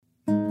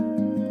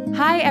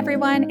Hi,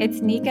 everyone. It's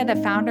Nika, the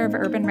founder of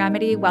Urban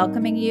Remedy,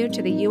 welcoming you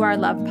to the You Are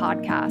Love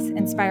podcast,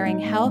 inspiring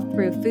health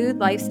through food,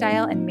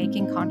 lifestyle, and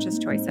making conscious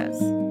choices.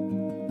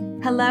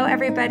 Hello,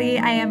 everybody.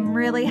 I am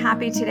really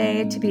happy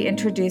today to be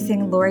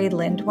introducing Lori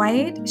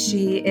Lindwhite.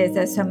 She is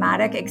a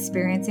somatic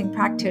experiencing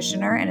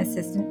practitioner and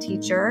assistant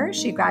teacher.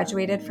 She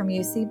graduated from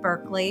UC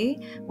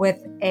Berkeley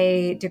with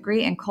a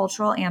degree in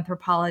cultural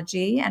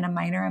anthropology and a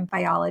minor in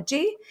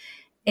biology.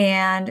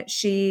 And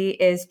she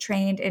is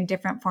trained in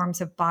different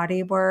forms of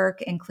body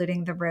work,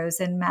 including the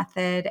Rosen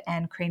method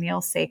and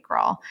cranial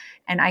sacral.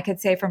 And I could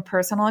say from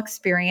personal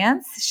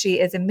experience, she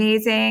is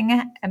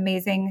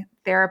amazing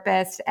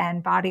therapist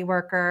and body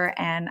worker.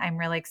 And I'm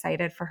really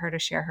excited for her to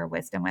share her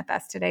wisdom with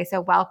us today.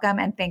 So welcome.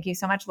 And thank you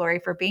so much, Lori,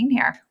 for being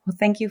here. Well,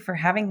 thank you for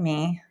having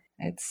me.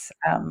 It's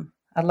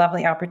a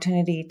lovely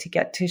opportunity to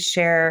get to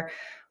share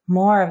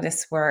more of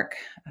this work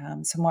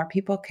so more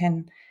people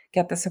can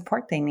get the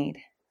support they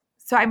need.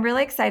 So I'm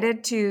really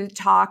excited to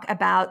talk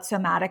about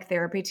somatic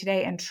therapy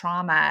today and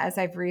trauma, as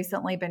I've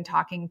recently been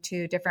talking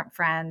to different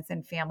friends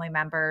and family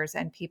members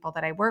and people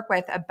that I work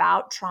with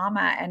about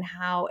trauma and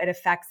how it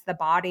affects the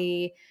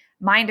body,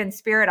 mind, and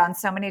spirit on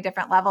so many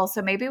different levels.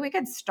 So maybe we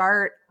could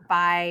start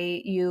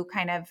by you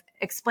kind of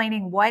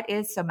explaining what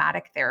is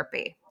somatic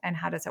therapy and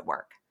how does it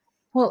work?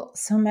 Well,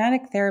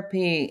 somatic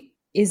therapy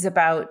is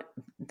about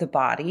the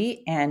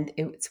body and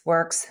it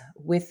works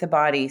with the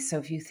body. So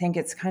if you think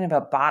it's kind of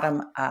a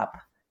bottom up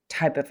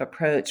type of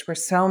approach where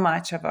so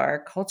much of our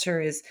culture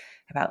is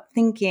about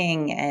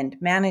thinking and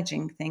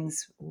managing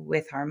things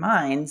with our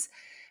minds,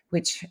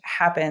 which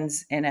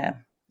happens in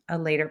a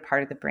later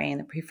part of the brain,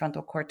 the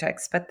prefrontal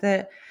cortex. But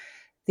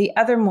the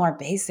other more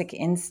basic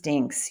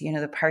instincts,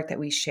 the part that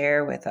we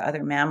share with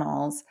other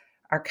mammals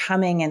are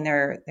coming in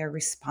their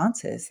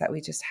responses that we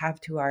just have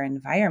to our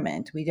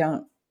environment. We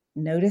don't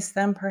notice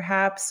them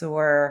perhaps,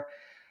 or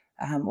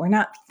we're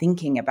not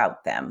thinking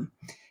about them.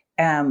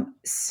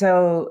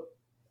 So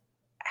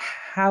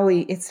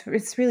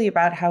it's really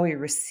about how we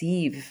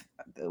receive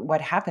what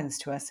happens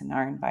to us in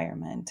our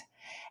environment.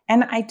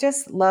 And I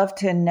just love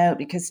to note,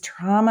 because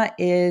trauma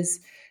is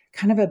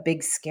kind of a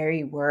big,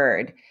 scary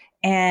word.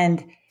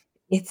 And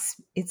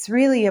it's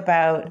really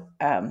about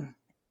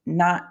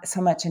not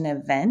so much an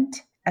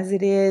event as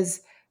it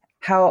is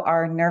how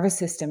our nervous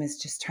system is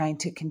just trying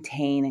to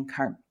contain and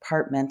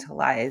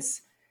compartmentalize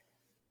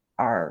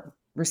our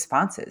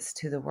responses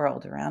to the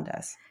world around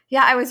us.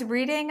 Yeah, I was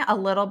reading a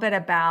little bit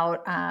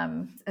about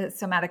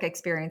somatic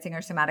experiencing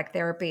or somatic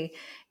therapy,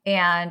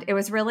 and it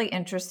was really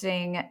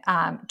interesting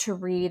to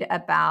read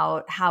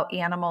about how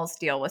animals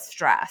deal with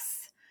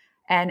stress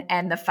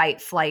and the fight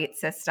flight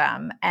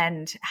system,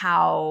 and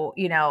how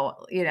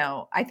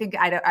I think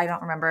I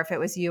don't remember if it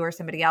was you or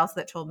somebody else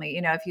that told me,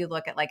 if you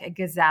look at like a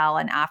gazelle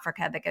in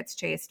Africa that gets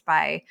chased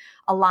by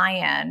a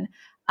lion.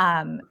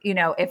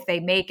 If they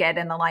make it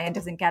and the lion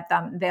doesn't get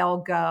them, they'll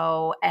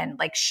go and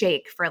like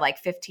shake for like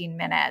 15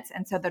 minutes.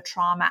 And so the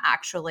trauma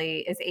actually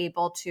is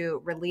able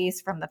to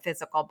release from the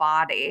physical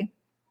body,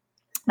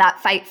 that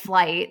fight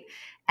flight.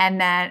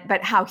 And then,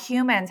 but how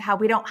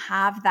we don't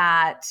have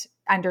that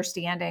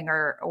understanding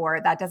or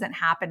that doesn't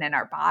happen in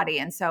our body.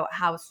 And so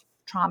how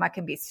trauma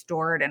can be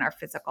stored in our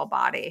physical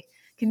body.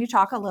 Can you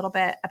talk a little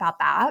bit about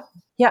that?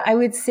 Yeah, I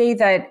would say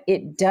that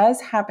it does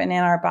happen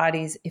in our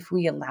bodies if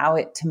we allow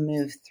it to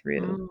move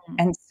through.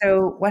 And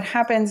so what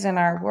happens in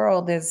our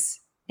world is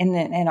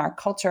in our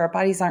culture, our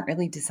bodies aren't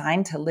really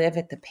designed to live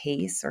at the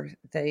pace or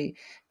the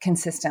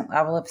consistent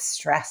level of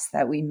stress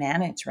that we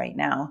manage right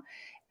now.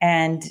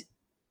 And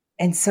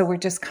so we're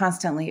just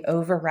constantly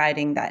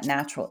overriding that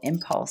natural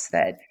impulse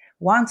that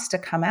wants to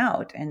come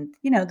out. And,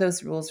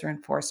 those rules are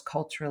enforced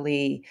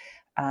culturally.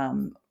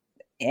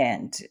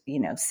 And,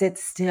 sit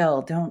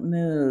still, don't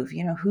move.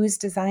 Who's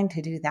designed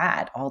to do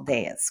that all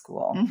day at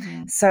school?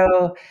 Mm-hmm.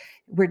 So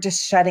we're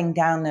just shutting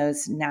down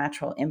those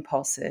natural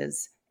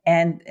impulses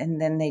and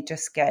then they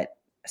just get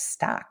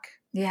stuck.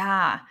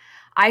 Yeah.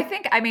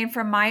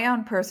 From my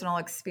own personal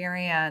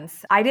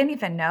experience, I didn't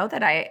even know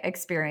that I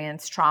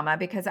experienced trauma,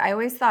 because I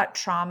always thought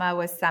trauma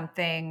was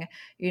something,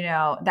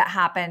 that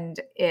happened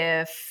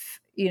if,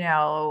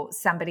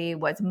 somebody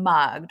was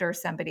mugged or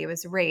somebody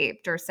was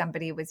raped or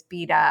somebody was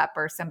beat up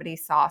or somebody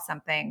saw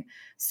something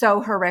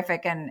so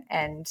horrific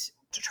and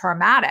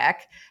traumatic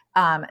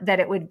that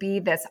it would be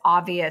this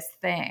obvious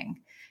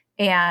thing.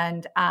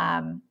 And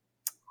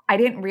I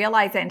didn't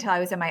realize it until I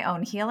was in my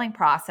own healing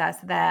process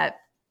that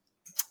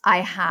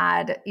I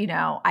had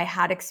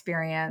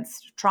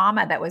experienced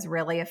trauma that was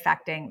really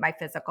affecting my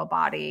physical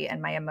body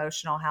and my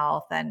emotional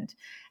health. And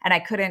I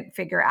couldn't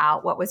figure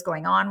out what was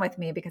going on with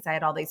me because I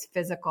had all these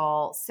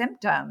physical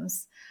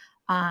symptoms.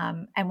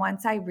 And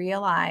once I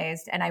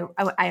realized, and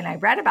I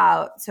read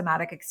about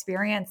somatic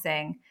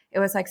experiencing, it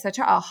was like such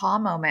an aha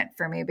moment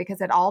for me, because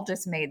it all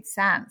just made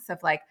sense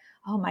of like,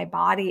 oh, my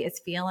body is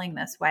feeling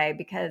this way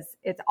because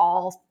it's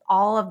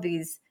all of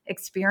these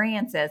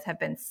experiences have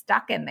been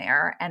stuck in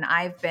there. And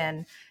I've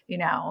been,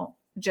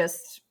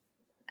 just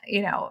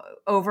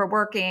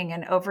overworking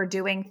and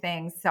overdoing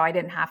things so I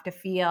didn't have to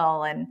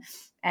feel, and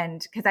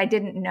because I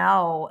didn't even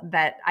know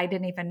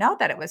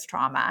that it was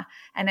trauma.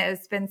 And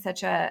it's been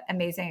such an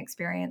amazing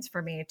experience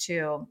for me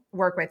to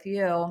work with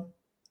you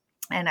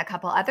and a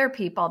couple other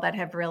people that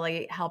have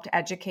really helped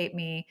educate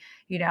me,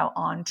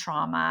 on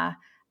trauma,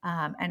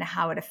 and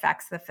how it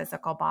affects the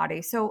physical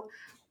body. So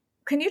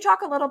can you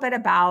talk a little bit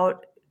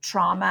about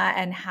trauma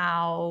and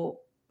how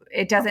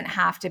it doesn't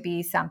have to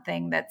be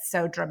something that's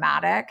so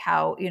dramatic,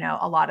 how,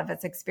 a lot of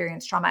us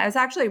experience trauma? I was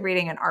actually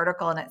reading an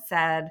article and it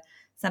said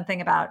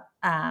something about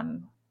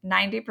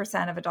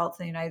 90% of adults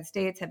in the United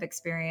States have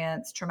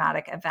experienced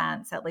traumatic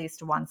events at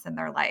least once in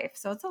their life.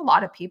 So it's a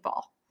lot of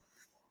people.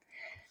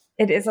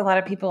 It is a lot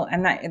of people.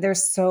 And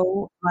there's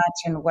so much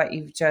in what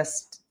you've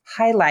just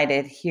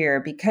highlighted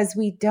here, because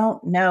we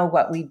don't know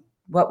what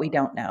we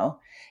don't know.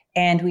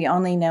 And we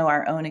only know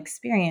our own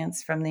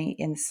experience from the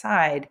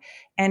inside.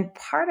 And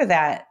part of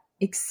that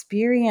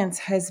experience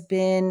has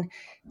been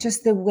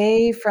just the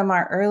way from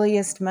our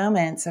earliest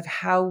moments of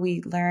how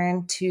we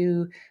learn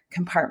to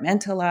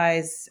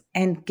compartmentalize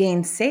and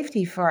gain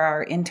safety for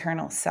our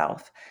internal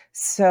self.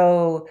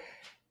 So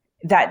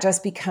that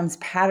just becomes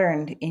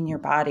patterned in your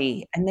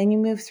body. And then you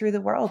move through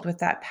the world with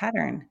that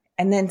pattern.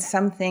 And then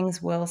some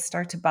things will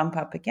start to bump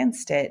up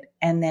against it.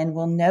 And then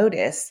we'll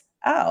notice,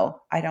 oh,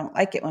 I don't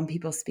like it when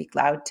people speak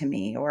loud to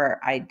me, or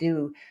I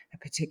do a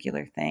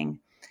particular thing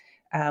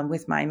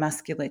with my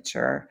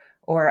musculature,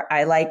 or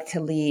I like to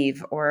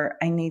leave, or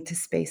I need to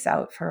space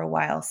out for a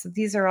while. So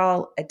these are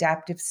all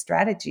adaptive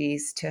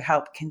strategies to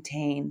help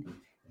contain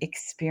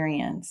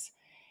experience.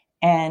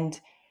 And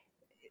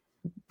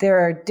there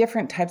are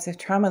different types of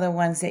trauma. The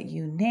ones that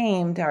you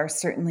named are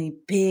certainly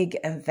big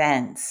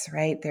events,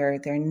 right? They're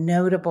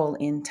notable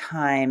in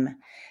time,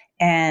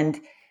 and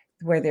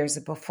where there's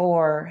a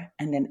before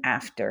and an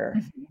after.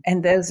 Mm-hmm.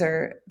 And those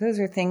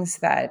are things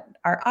that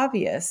are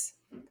obvious.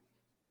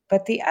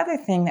 But the other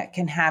thing that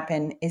can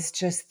happen is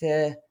just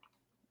the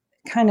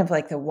kind of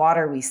like the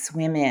water we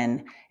swim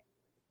in.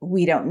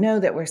 We don't know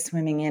that we're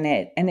swimming in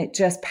it, and it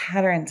just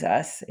patterns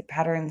us. It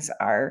patterns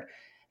our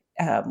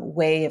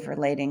way of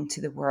relating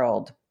to the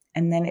world.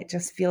 And then it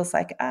just feels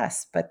like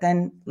us. But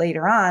then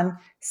later on,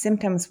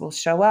 symptoms will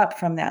show up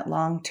from that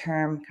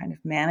long-term kind of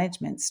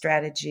management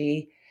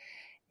strategy.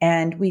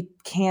 And we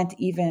can't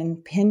even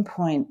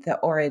pinpoint the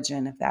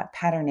origin of that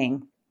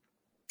patterning.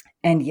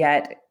 And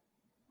yet,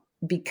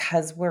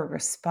 because we're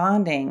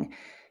responding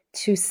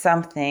to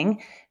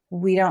something,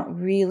 we don't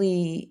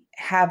really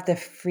have the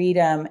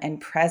freedom and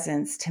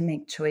presence to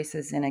make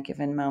choices in a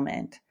given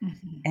moment.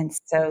 Mm-hmm. And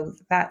so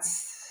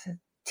that's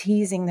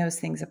teasing those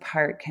things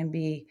apart can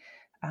be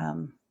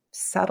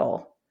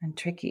subtle and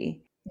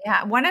tricky.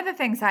 Yeah. One of the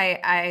things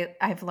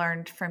I've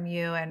learned from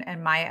you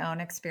and my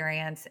own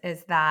experience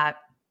is that,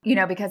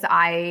 because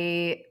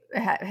I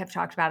have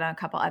talked about on a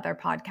couple other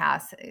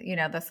podcasts,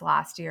 this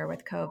last year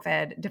with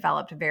COVID,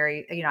 developed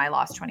I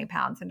lost 20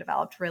 pounds and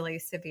developed really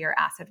severe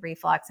acid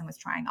reflux and was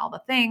trying all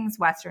the things,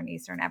 Western,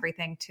 Eastern,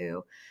 everything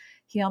to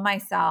heal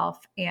myself,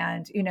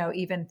 and,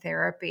 even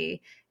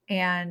therapy.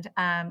 And,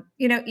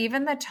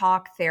 even the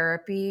talk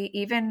therapy,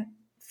 even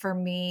for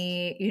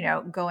me,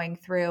 going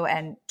through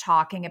and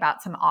talking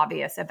about some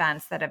obvious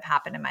events that have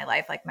happened in my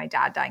life, like my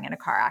dad dying in a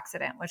car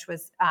accident, which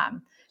was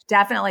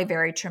definitely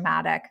very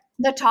traumatic.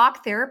 The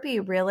talk therapy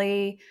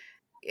really,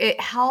 it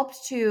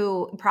helped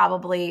to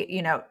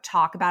probably,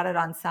 talk about it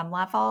on some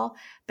level,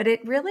 but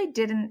it really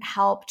didn't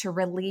help to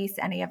release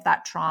any of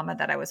that trauma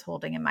that I was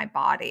holding in my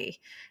body.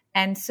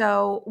 And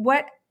so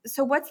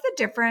what's the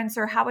difference,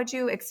 or how would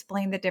you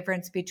explain the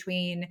difference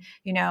between,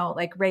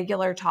 like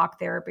regular talk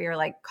therapy or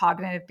like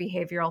cognitive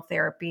behavioral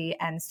therapy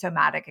and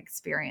somatic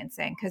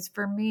experiencing? Because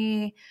for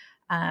me,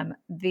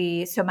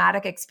 the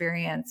somatic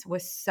experience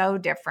was so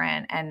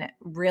different and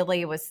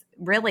really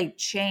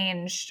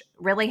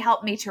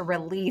helped me to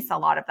release a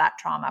lot of that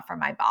trauma from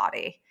my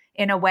body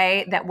in a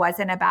way that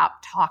wasn't about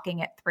talking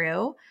it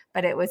through,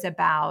 but it was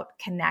about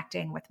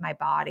connecting with my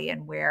body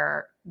and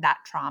where that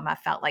trauma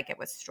felt like it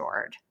was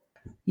stored.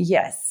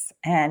 Yes.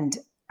 And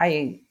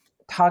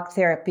talk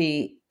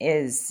therapy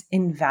is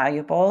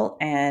invaluable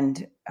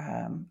and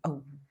a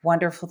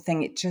wonderful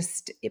thing. It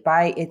just,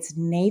 by its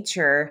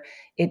nature,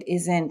 it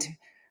isn't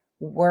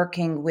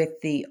working with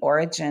the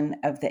origin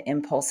of the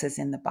impulses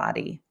in the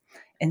body.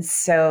 And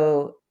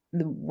so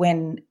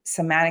when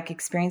somatic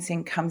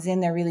experiencing comes in,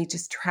 they're really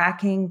just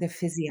tracking the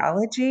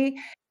physiology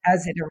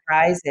as it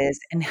arises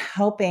and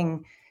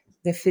helping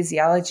the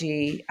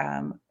physiology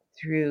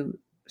through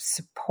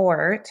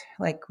support,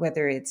 like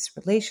whether it's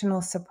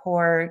relational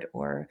support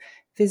or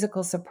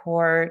physical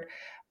support,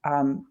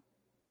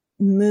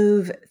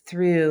 move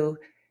through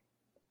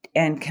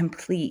and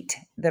complete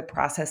the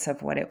process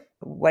of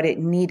what it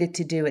needed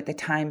to do at the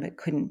time but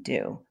couldn't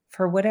do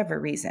for whatever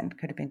reason.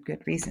 Could have been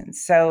good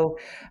reasons. So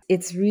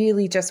it's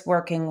really just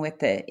working with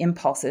the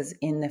impulses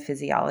in the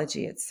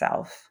physiology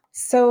itself.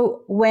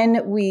 So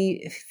when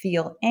we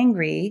feel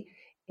angry,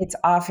 it's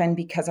often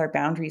because our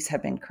boundaries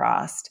have been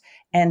crossed,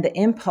 and the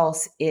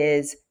impulse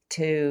is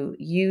to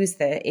use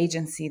the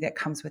agency that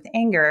comes with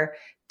anger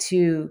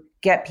to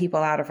get people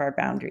out of our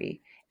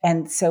boundary.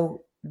 And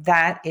so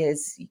that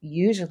is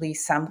usually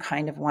some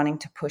kind of wanting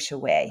to push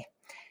away.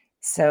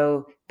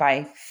 So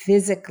by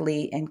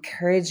physically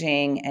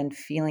encouraging and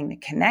feeling the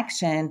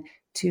connection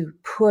to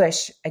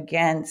push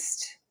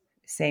against,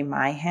 say,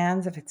 my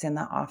hands, if it's in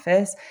the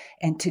office,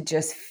 and to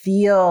just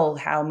feel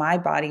how my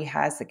body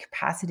has the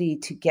capacity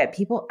to get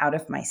people out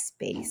of my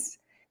space,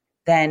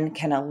 then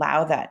can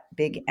allow that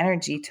big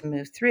energy to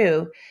move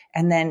through,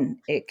 and then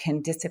it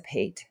can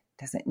dissipate.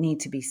 Doesn't need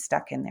to be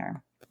stuck in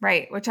there.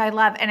 Right, which I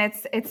love. And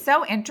it's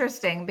so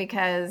interesting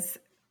because,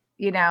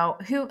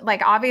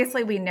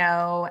 obviously we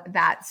know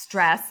that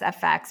stress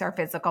affects our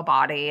physical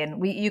body,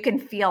 and you can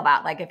feel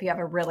that. Like if you have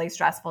a really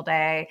stressful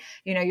day,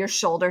 your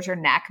shoulders, your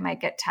neck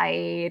might get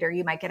tight, or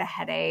you might get a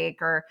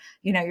headache, or,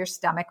 your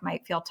stomach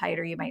might feel tight,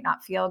 or you might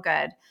not feel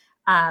good.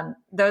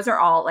 Those are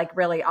all like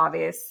really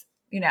obvious,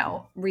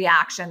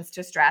 reactions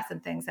to stress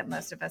and things that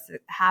most of us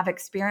have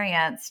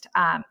experienced.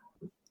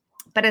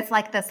 But it's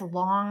like this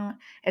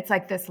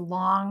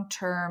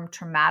long-term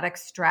traumatic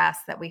stress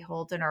that we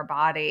hold in our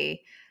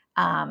body.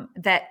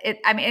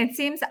 It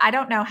seems, I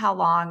don't know how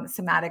long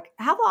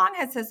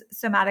has this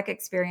somatic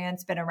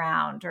experience been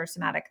around, or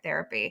somatic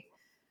therapy?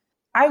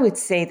 I would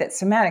say that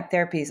somatic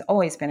therapy has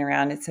always been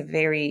around. It's a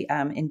very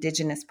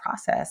indigenous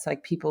process.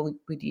 Like people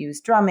would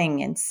use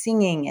drumming and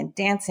singing and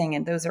dancing,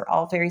 and those are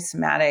all very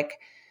somatic,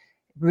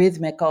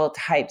 rhythmical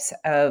types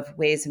of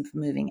ways of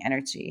moving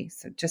energy.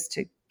 So just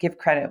to give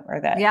credit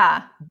where that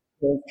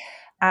is.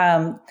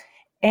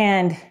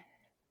 And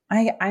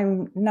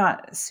I'm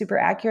not super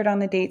accurate on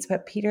the dates,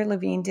 but Peter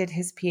Levine did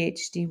his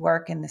PhD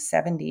work in the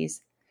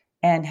 70s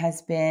and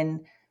has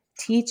been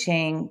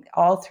teaching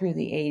all through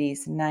the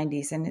 80s and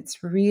 90s. And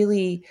it's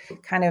really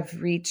kind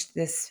of reached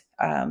this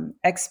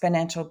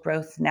exponential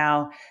growth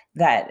now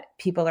that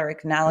people are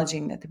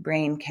acknowledging that the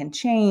brain can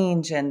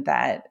change, and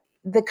that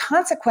the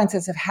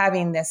consequences of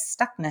having this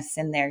stuckness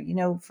in there,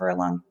 for a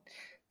long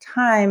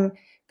time,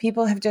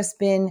 people have just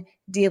been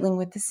dealing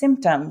with the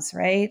symptoms,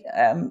 right?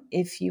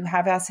 If you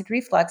have acid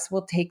reflux,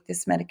 we'll take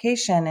this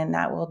medication and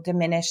that will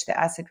diminish the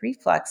acid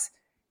reflux.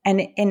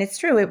 And it's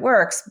true, it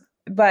works,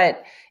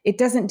 but it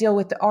doesn't deal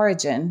with the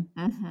origin.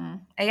 Mm-hmm.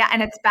 Yeah.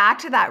 And it's back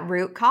to that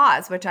root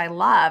cause, which I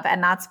love.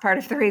 And that's part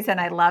of the reason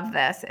I love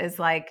this is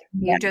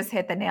you just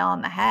hit the nail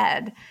on the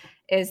head,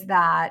 is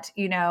that,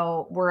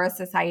 we're a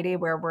society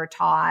where we're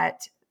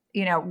taught,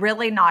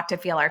 really not to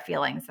feel our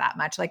feelings that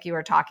much. Like you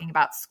were talking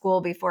about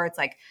school before, it's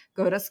like,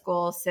 go to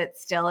school, sit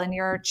still in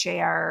your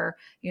chair,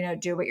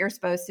 do what you're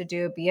supposed to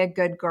do, be a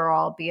good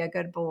girl, be a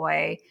good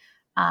boy,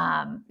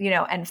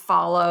 and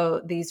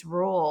follow these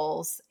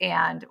rules.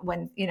 And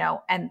when,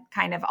 and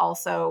kind of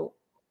also,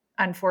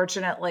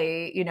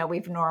 unfortunately,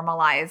 we've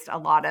normalized a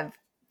lot of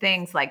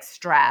things like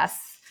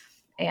stress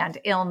and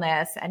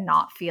illness and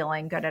not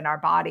feeling good in our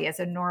body as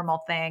a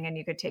normal thing. And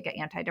you could take an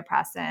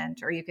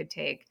antidepressant, or you could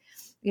take,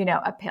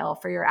 a pill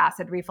for your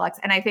acid reflux.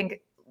 And I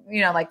think,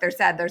 like they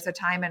said, there's a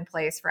time and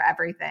place for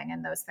everything,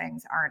 and those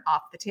things aren't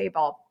off the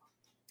table.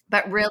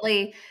 But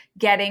really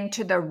getting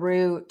to the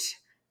root,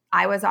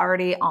 I was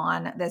already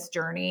on this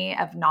journey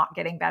of not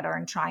getting better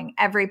and trying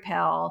every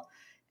pill,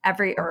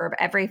 every herb,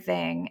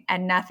 everything.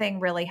 And nothing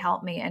really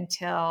helped me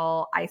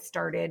until I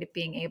started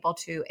being able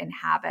to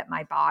inhabit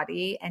my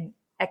body and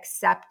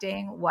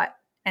accepting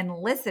and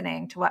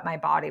listening to what my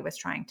body was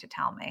trying to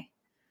tell me.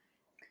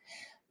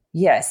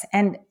 Yes.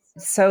 And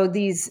so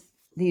these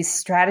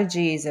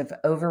strategies of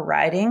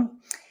overriding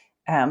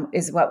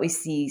is what we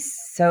see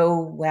so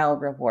well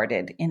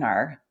rewarded in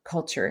our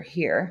culture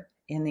here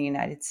in the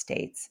United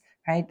States,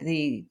 right?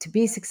 To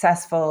be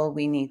successful,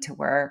 we need to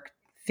work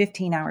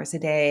 15 hours a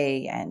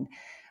day and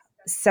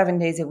 7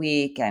 days a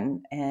week,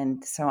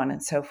 and so on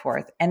and so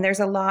forth. And there's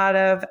a lot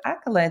of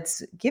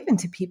accolades given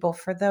to people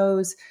for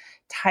those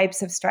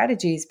types of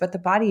strategies, but the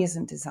body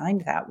isn't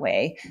designed that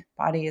way.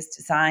 Body is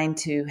designed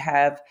to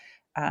have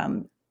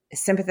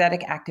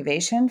sympathetic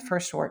activation for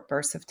short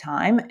bursts of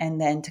time, and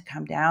then to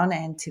come down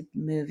and to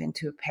move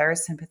into a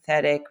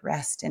parasympathetic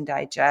rest and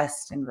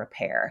digest and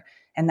repair.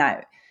 And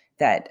that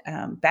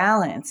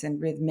balance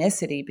and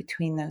rhythmicity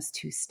between those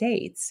two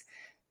states.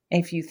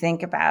 If you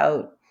think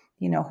about,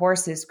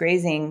 horses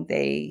grazing,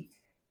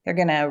 they're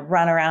going to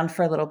run around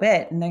for a little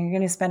bit, and then you're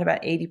going to spend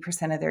about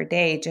 80% of their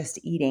day just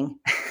eating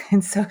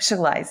and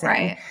socializing.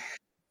 Right.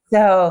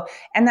 So,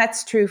 and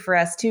that's true for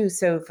us too.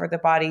 So for the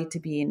body to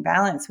be in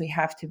balance, we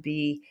have to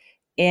be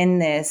in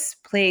this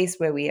place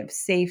where we have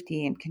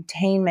safety and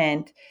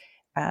containment,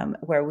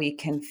 where we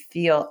can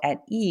feel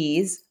at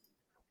ease,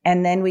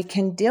 and then we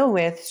can deal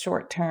with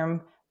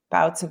short-term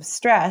bouts of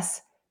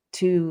stress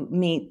to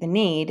meet the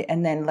need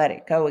and then let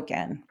it go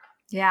again.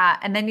 Yeah.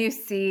 And then you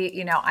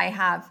see, I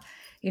have,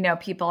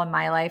 people in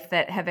my life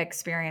that have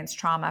experienced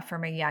trauma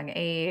from a young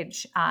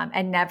age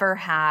and never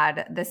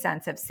had the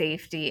sense of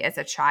safety as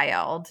a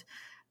child.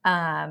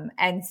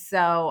 And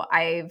so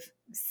I've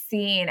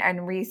seen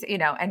and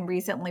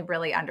recently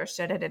really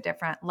understood at a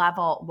different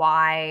level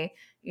why,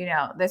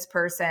 this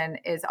person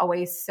is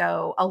always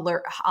so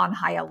on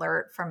high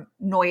alert from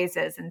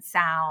noises and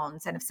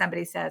sounds. And if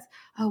somebody says,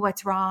 "Oh,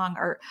 what's wrong?"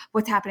 or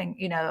 "What's happening?"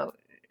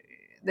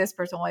 This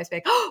person will always be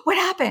like, "Oh, what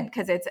happened?"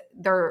 Because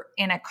they're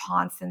in a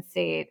constant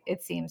state,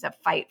 it seems, of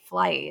fight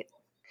flight.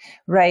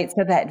 Right.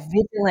 So that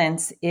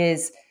vigilance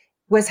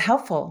was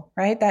helpful,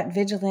 right? That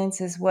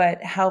vigilance is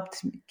what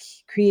helped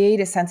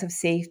create a sense of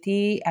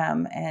safety,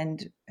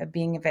 and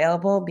being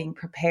available, being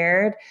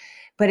prepared.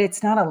 But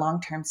it's not a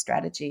long-term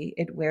strategy.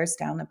 It wears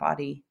down the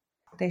body.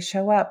 They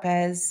show up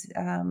as,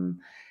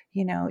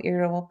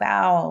 irritable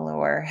bowel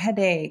or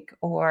headache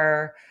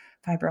or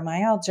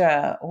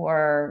fibromyalgia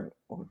or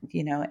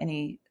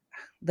any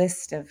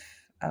list of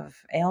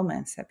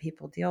ailments that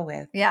people deal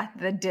with. Yeah,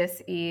 the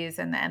dis-ease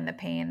and the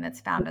pain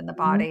that's found in the Mhm.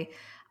 body.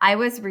 I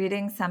was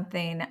reading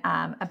something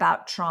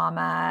about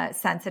trauma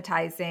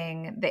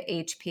sensitizing the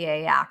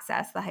HPA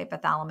axis, the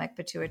hypothalamic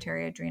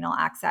pituitary adrenal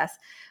axis,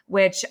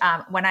 which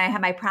when I had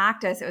my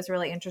practice, it was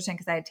really interesting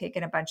because I had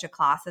taken a bunch of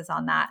classes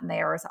on that, and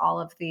there was all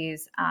of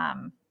these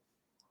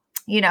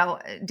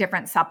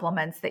different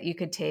supplements that you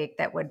could take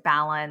that would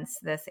balance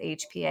this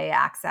HPA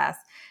axis.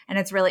 And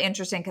it's really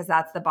interesting because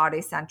that's the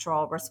body's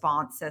central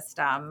response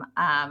system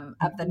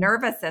of the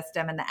nervous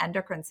system and the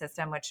endocrine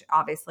system, which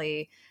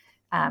obviously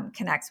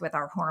connects with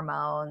our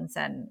hormones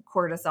and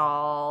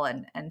cortisol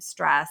and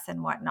stress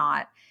and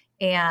whatnot.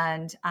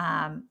 And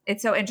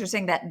it's so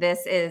interesting that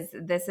this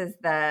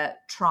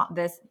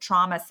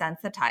trauma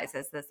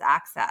sensitizes this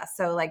axis.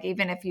 So like,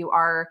 even if you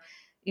are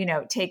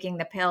taking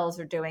the pills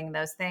or doing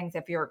those things,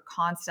 if you're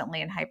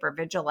constantly in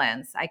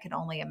hypervigilance, I can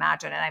only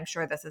imagine, and I'm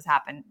sure this has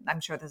happened. I'm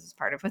sure this is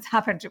part of what's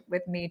happened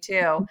with me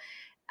too.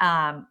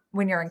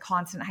 When you're in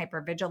constant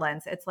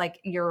hypervigilance, it's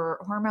like your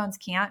hormones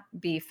can't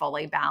be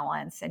fully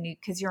balanced, and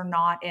because you're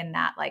not in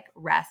that like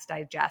rest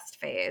digest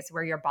phase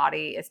where your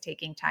body is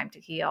taking time to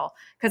heal.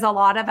 Because a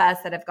lot of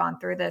us that have gone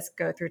through this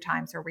go through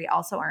times where we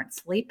also aren't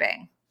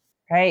sleeping.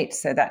 Right.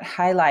 So that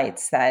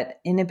highlights that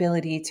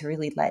inability to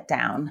really let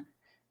down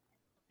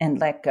and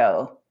let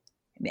go.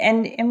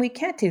 And we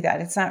can't do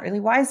that. It's not really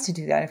wise to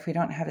do that if we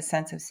don't have a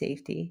sense of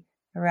safety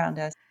around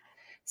us.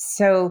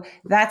 So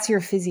that's your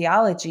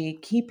physiology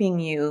keeping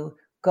you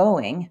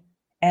going.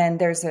 And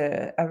there's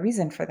a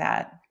reason for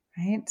that,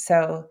 right?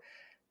 So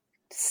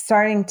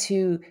starting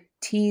to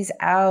tease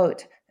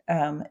out,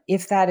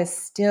 if that is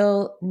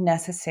still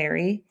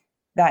necessary,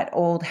 that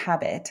old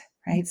habit,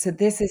 right? So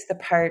this is the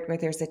part where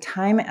there's a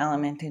time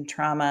element in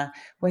trauma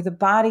where the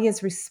body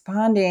is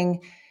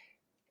responding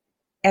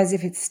as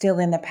if it's still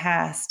in the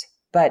past,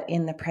 but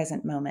in the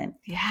present moment.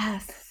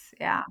 Yes.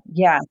 Yeah.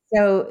 Yeah.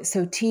 So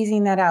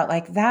teasing that out,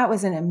 like that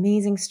was an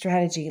amazing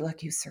strategy.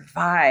 Look, you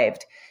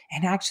survived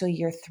and actually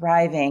you're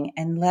thriving,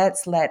 and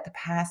let's let the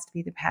past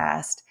be the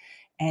past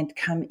and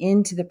come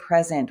into the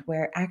present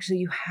where actually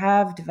you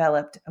have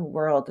developed a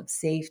world of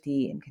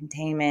safety and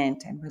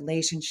containment and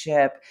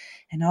relationship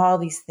and all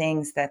these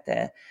things that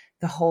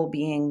the whole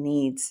being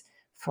needs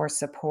for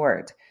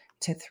support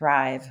to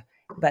thrive,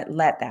 but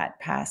let that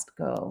past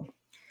go.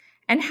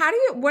 And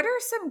what are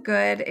some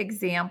good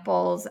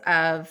examples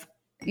of,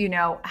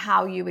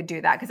 how you would do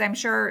that? Because I'm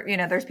sure,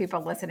 there's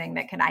people listening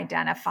that can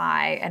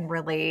identify and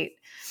relate,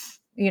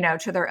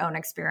 to their own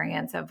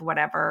experience of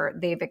whatever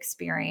they've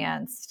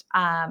experienced.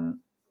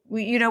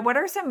 What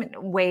are some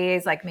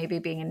ways, like maybe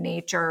being in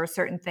nature,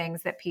 certain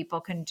things that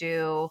people can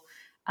do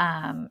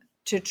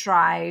to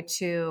try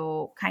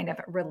to kind of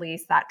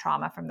release that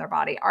trauma from their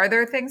body? Are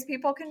there things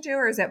people can do,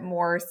 or is it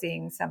more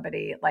seeing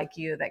somebody like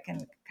you that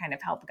can kind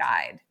of help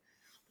guide?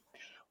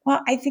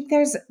 Well, I think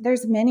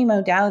there's many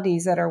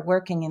modalities that are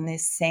working in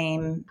this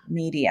same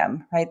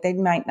medium, right? They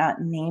might not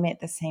name it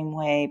the same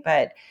way,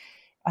 but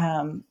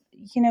um,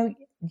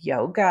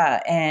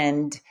 yoga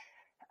and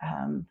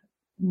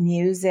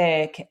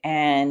music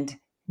and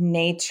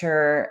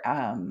nature,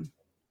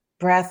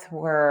 breath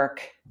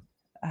work.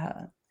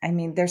 I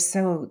mean, there's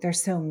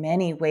so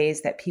many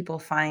ways that people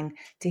find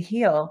to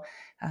heal.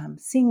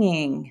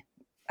 Singing,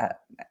 uh,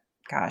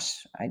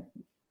 gosh,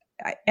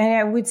 and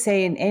I would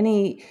say in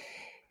any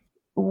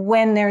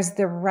when there's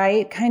the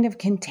right kind of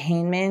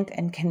containment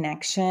and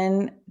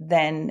connection,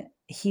 then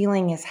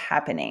healing is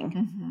happening.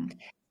 Mm-hmm.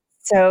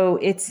 So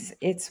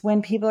it's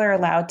when people are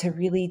allowed to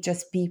really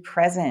just be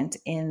present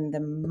in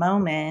the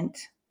moment.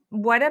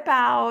 What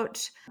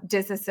about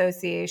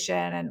disassociation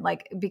and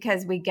like,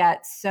 because we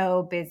get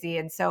so busy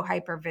and so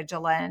hyper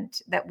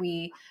vigilant that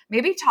we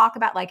maybe talk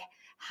about like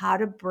how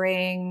to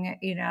bring,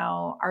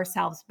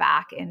 ourselves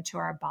back into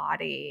our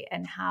body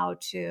and how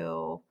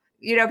to,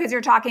 because you're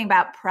talking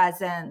about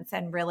presence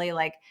and really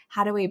like,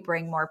 how do we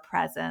bring more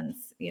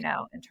presence, into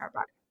our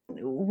body?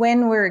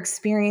 When we're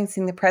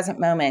experiencing the present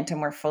moment and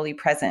we're fully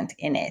present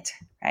in it,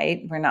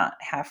 right? We're not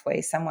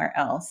halfway somewhere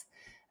else.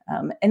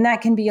 And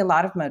that can be a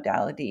lot of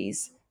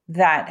modalities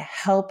that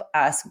help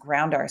us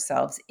ground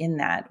ourselves in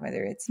that,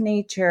 whether it's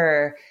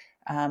nature,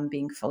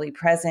 being fully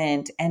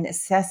present, and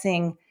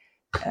assessing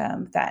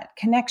that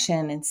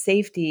connection and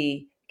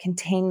safety,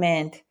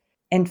 containment.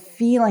 and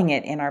feeling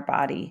it in our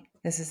body.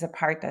 This is a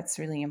part that's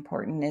really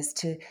important, is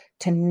to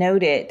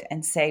note it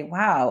and say,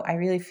 wow, I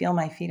really feel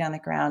my feet on the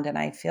ground and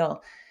I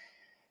feel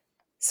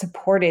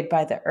supported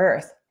by the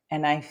earth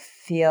and I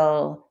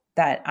feel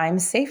that I'm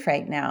safe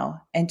right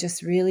now. And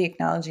just really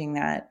acknowledging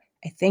that.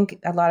 I think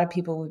a lot of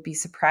people would be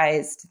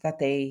surprised that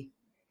they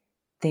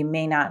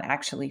may not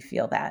actually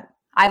feel that.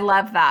 I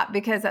love that,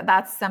 because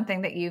that's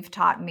something that you've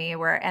taught me,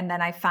 and then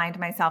I find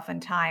myself in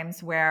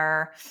times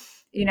where,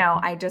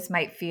 I just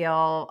might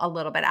feel a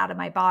little bit out of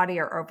my body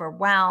or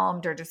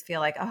overwhelmed, or just feel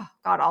like, oh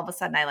God, all of a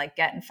sudden I like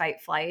get in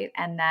fight flight.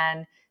 And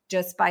then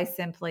just by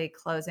simply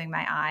closing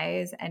my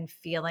eyes and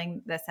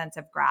feeling the sense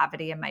of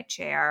gravity in my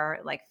chair,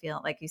 like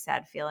like you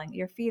said, feeling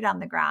your feet on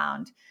the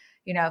ground,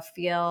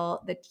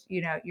 feel that,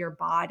 your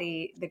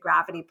body, the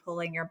gravity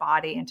pulling your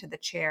body into the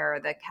chair, or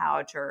the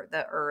couch, or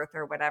the earth,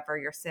 or whatever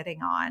you're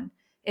sitting on.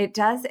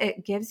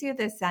 It gives you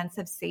this sense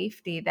of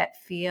safety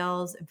that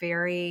feels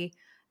very,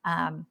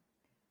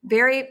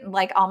 very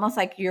like almost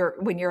like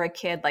when you're a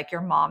kid, like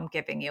your mom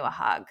giving you a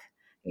hug.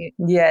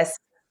 Yes,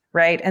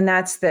 right. And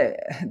that's the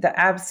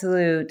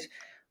absolute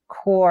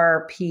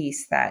core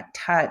piece, that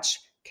touch,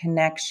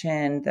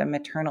 connection, the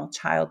maternal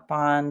child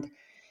bond.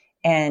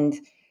 And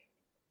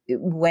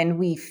when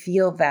we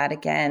feel that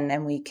again,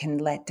 then we can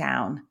let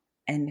down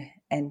and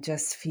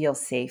just feel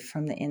safe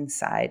from the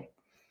inside.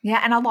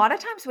 Yeah. And a lot of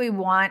times we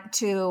want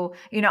to,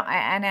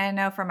 and I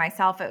know for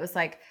myself, it was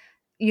like,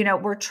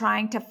 we're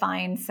trying to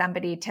find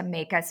somebody to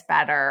make us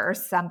better, or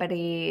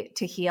somebody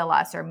to heal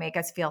us or make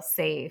us feel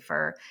safe,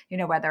 or,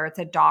 whether it's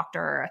a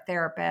doctor or a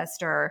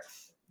therapist, or,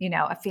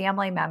 a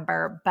family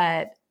member.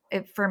 But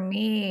for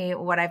me,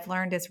 what I've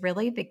learned is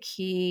really the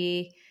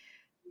key,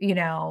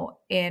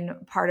 in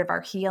part of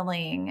our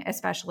healing,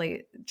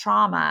 especially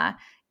trauma,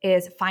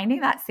 is finding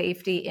that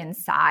safety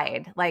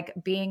inside, like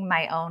being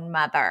my own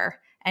mother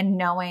and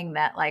knowing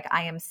that like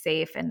I am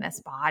safe in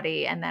this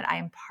body and that I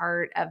am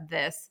part of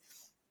this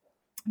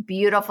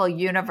beautiful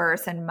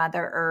universe and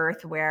Mother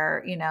Earth,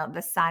 where,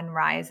 the sun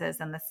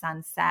rises and the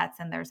sun sets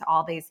and there's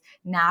all these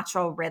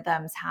natural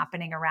rhythms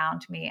happening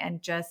around me.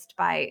 And just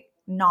by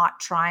not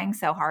trying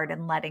so hard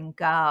and letting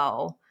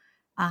go,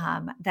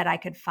 that I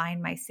could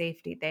find my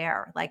safety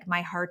there. Like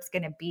my heart's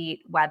going to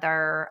beat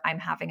whether I'm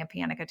having a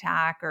panic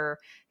attack, or,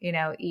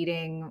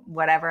 eating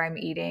whatever I'm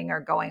eating, or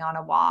going on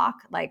a walk.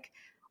 Like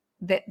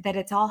that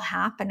it's all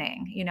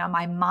happening.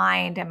 My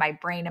mind and my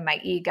brain and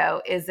my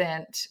ego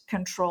isn't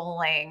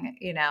controlling,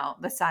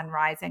 the sun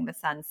rising, the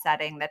sun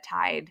setting, the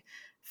tide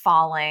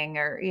falling,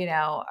 or,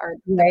 or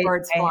the Right,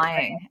 birds right,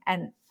 flying. right.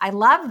 And I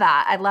love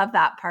that. I love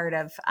that part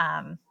of,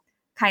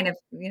 kind of,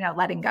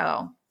 letting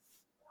go.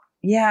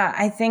 Yeah,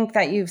 I think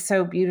that you've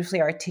so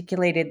beautifully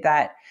articulated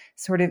that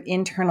sort of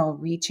internal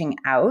reaching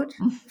out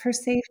for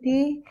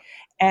safety,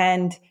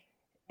 and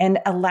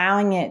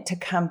allowing it to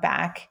come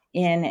back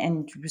in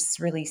and just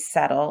really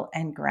settle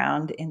and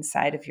ground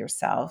inside of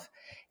yourself.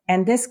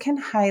 And this can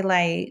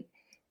highlight,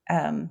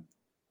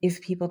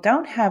 if people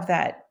don't have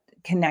that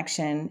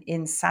connection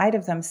inside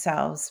of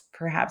themselves,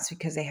 perhaps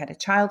because they had a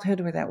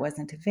childhood where that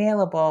wasn't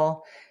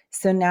available.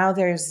 So now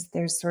there's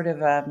sort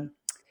of an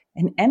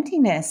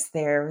emptiness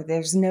there.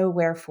 There's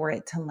nowhere for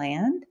it to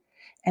land.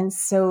 And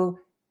so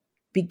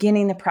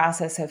beginning the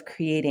process of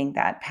creating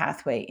that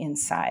pathway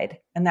inside.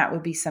 And that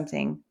would be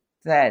something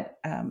that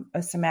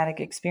a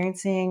somatic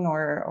experiencing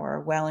or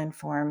a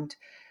well-informed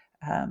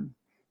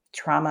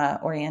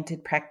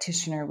trauma-oriented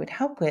practitioner would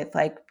help with.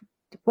 Like,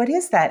 what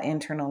is that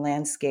internal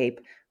landscape?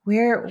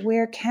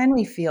 Where can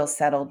we feel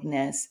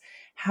settledness?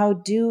 How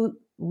do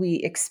we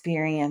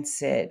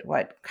experience it?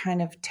 What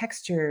kind of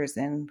textures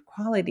and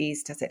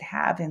qualities does it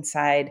have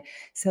inside,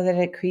 so that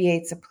it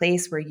creates a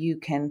place where you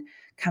can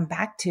come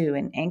back to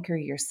and anchor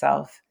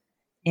yourself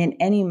in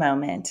any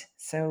moment.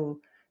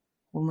 So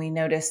when we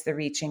notice the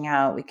reaching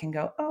out, we can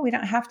go, oh, we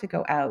don't have to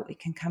go out. We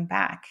can come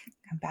back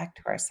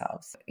to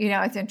ourselves.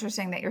 It's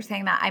interesting that you're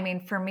saying that. I mean,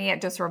 for me,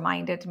 it just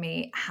reminded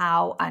me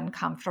how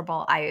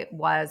uncomfortable I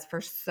was for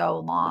so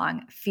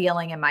long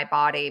feeling in my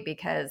body,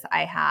 because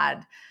I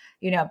had,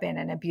 been in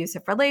an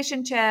abusive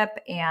relationship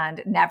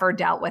and never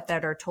dealt with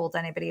it or told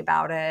anybody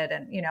about it.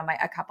 And,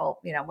 a couple,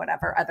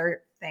 whatever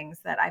other things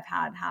that I've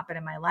had happen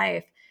in my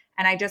life.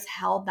 And I just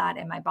held that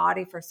in my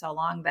body for so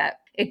long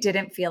that it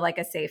didn't feel like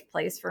a safe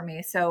place for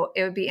me. So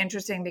it would be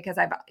interesting, because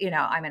I'm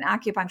an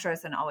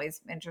acupuncturist and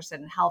always interested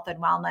in health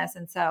and wellness.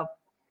 And so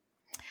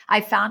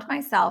I found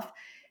myself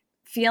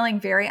feeling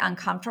very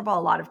uncomfortable a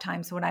lot of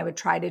times when I would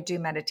try to do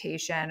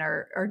meditation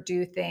or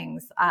do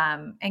things,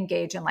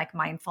 engage in like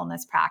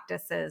mindfulness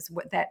practices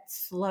that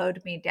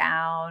slowed me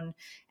down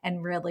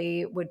and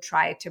really would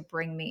try to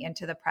bring me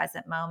into the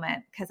present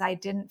moment, because I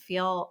didn't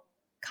feel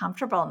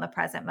comfortable in the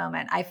present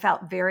moment. I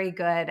felt very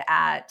good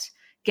at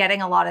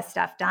getting a lot of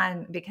stuff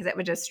done because it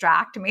would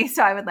distract me.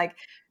 So I would like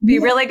be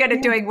really good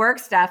at doing work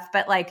stuff,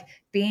 but like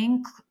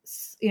being,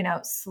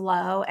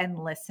 slow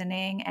and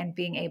listening and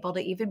being able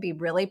to even be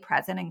really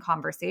present in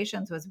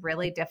conversations was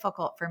really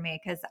difficult for me,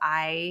 because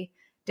I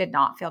did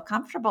not feel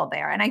comfortable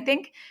there. And I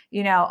think,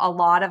 a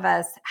lot of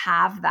us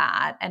have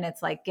that, and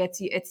it's like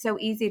it's so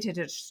easy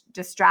to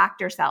distract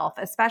yourself,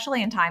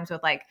 especially in times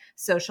with like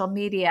social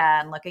media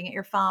and looking at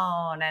your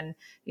phone and,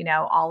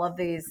 all of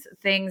these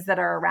things that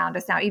are around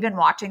us now, even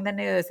watching the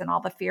news and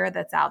all the fear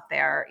that's out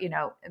there,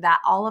 that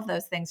all of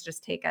those things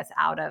just take us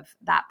out of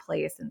that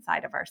place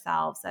inside of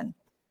ourselves. And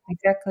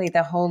exactly,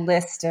 the whole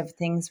list of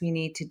things we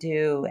need to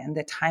do and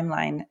the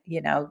timeline,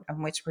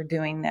 on which we're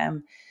doing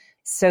them,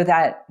 so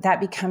that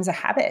becomes a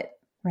habit,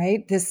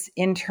 right? This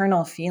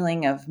internal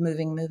feeling of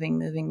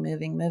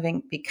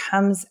moving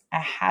becomes a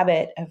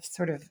habit of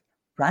sort of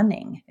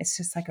running. It's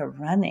just like a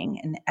running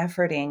and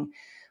efforting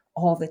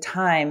all the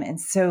time. And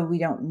so we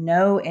don't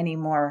know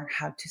anymore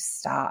how to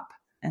stop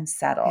and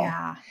settle.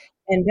 Yeah.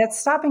 And that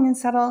stopping and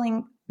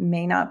settling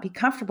may not be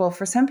comfortable.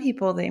 For some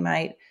people, they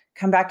might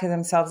come back to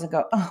themselves and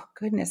go, oh,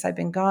 goodness, I've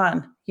been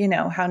gone.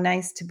 How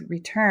nice to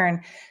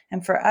return.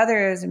 And for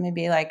others, it may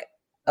be like,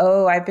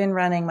 oh, I've been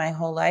running my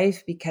whole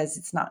life because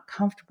it's not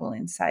comfortable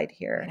inside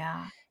here.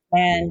 Yeah.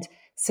 And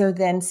so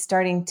then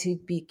starting to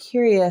be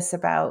curious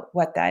about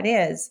what that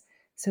is.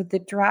 So the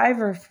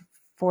driver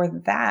for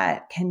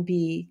that can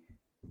be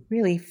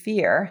really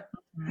fear,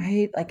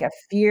 right? Like a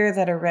fear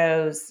that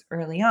arose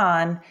early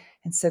on.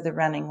 And so the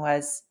running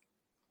was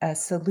a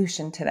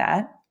solution to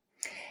that.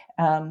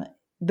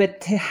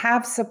 But to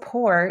have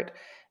support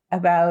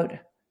about,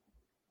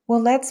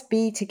 well, let's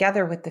be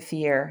together with the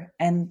fear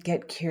and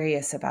get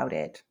curious about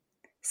it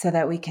so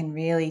that we can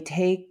really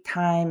take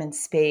time and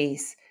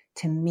space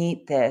to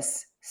meet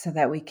this so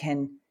that we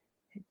can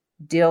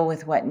deal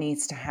with what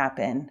needs to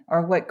happen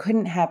or what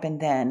couldn't happen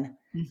then,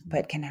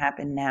 but can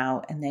happen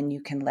now. And then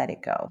you can let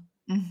it go.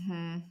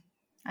 Mm-hmm.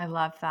 I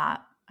love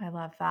that.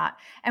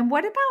 And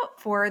what about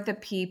for the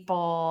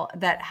people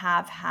that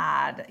have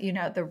had,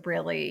 the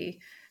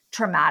really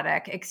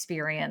traumatic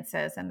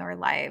experiences in their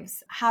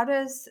lives? How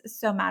does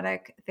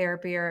somatic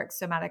therapy or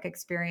somatic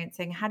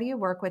experiencing, how do you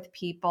work with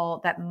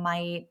people that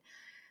might,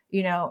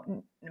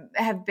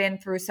 have been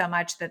through so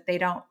much that they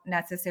don't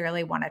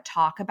necessarily want to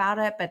talk about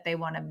it, but they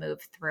want to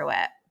move through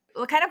it?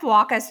 Kind of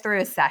walk us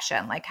through a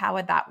session. Like, how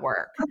would that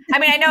work? I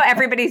mean, I know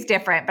everybody's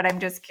different, but I'm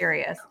just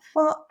curious.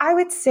 Well, I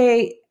would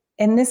say,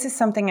 and this is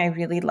something I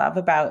really love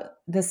about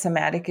the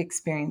somatic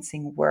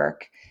experiencing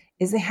work,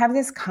 is they have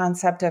this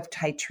concept of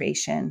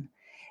titration.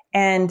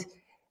 And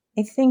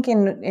I think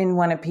in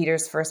one of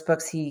Peter's first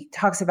books, he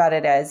talks about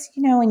it as,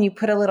 when you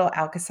put a little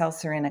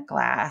Alka-Seltzer in a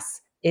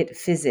glass, it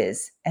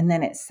fizzes and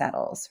then it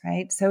settles,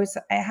 right? So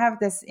I have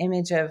this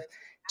image of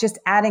just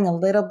adding a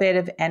little bit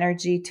of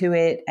energy to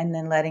it and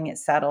then letting it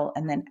settle,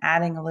 and then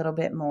adding a little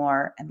bit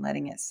more and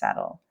letting it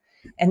settle.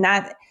 And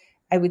that,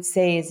 I would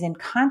say, is in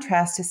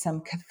contrast to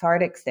some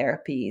cathartic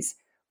therapies,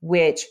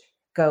 which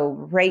go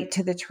right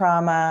to the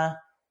trauma,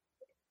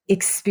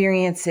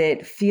 experience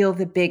it, feel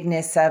the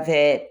bigness of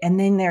it, and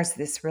then there's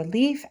this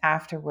relief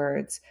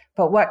afterwards.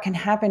 But what can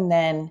happen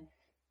then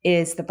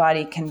is the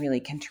body can really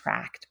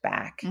contract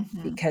back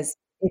because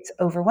it's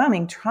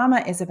overwhelming.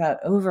 Trauma is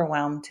about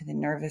overwhelm to the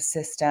nervous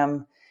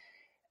system,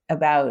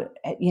 about,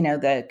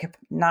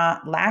 the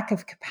lack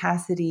of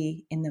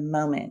capacity in the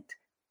moment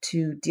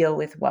to deal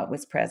with what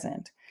was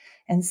present.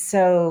 And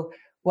so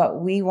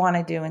what we want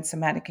to do in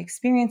somatic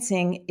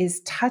experiencing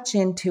is touch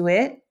into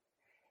it,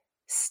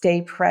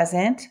 stay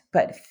present,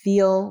 but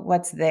feel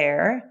what's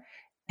there,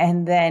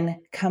 and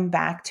then come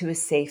back to a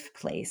safe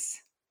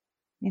place,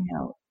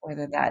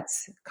 whether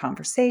that's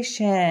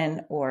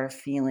conversation or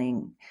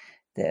feeling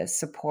the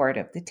support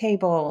of the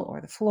table or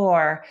the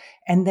floor,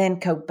 and then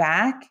go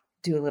back,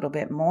 do a little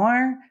bit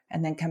more,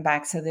 and then come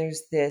back. So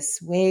there's this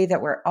way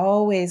that we're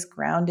always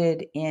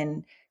grounded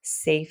in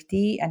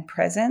safety and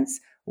presence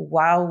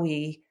while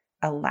we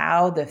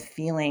allow the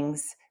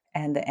feelings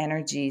and the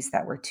energies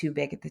that were too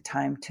big at the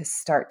time to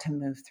start to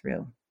move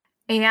through.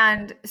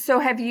 And so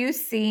have you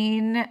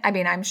seen, I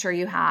mean, I'm sure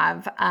you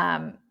have,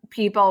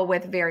 people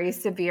with very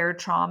severe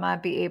trauma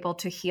be able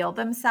to heal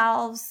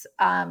themselves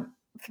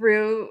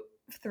through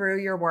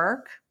your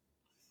work?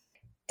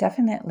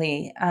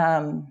 Definitely.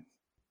 And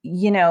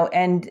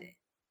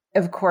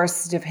of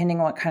course, depending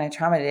on what kind of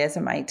trauma it is,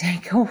 it might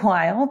take a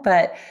while,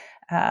 but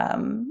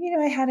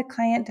I had a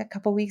client a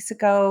couple weeks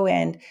ago,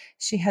 and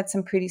she had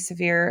some pretty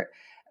severe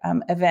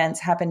events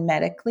happen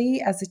medically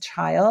as a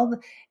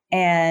child.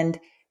 And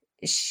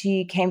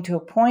she came to a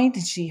point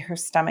and her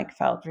stomach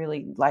felt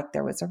really like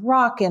there was a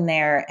rock in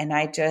there. And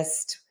I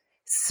just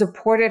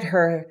supported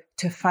her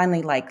to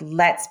finally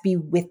let's be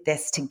with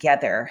this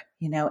together,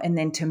 and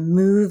then to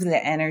move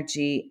the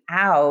energy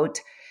out.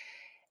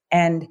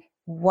 And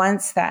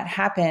once that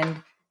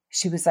happened,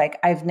 she was like,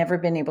 I've never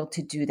been able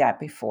to do that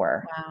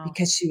before. Wow.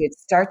 Because she would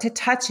start to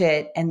touch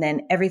it and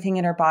then everything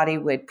in her body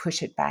would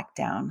push it back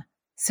down.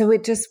 So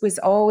it just was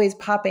always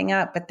popping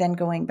up, but then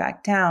going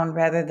back down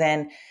rather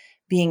than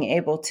being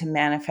able to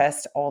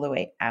manifest all the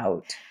way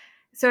out.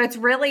 So it's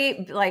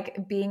really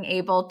like being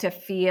able to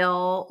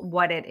feel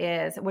what it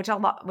is, which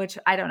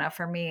I don't know,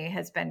 for me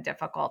has been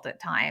difficult at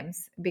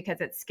times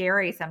because it's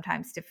scary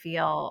sometimes to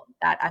feel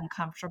that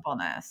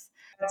uncomfortableness.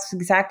 That's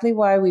exactly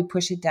why we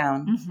push it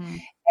down. Mm-hmm.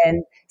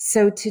 And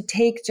so to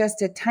take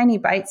just a tiny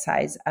bite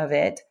size of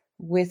it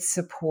with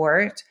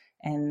support,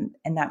 and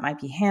that might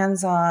be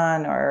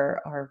hands-on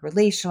or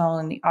relational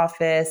in the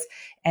office,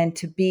 and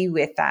to be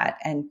with that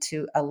and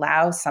to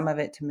allow some of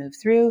it to move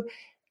through,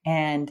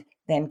 and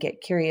then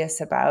get curious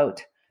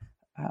about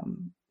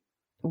um,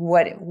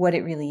 what it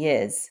really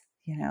is,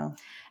 you know.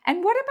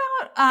 And what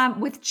about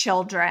with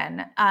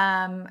children?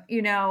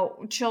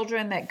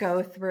 Children that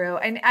go through,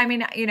 and I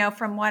mean,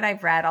 from what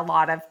I've read, a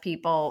lot of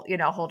people,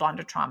 hold on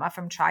to trauma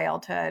from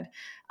childhood.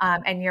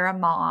 And you're a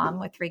mom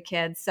with 3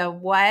 kids, so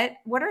what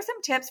are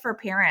some tips for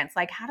parents?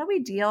 Like, how do we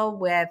deal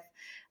with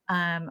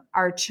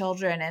our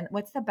children, and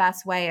what's the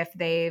best way if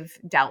they've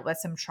dealt with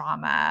some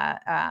trauma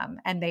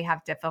and they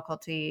have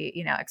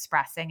difficulty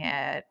expressing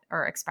it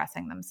or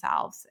expressing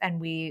themselves, and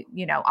we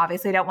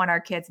obviously don't want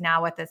our kids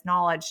now with this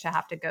knowledge to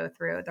have to go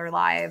through their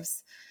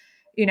lives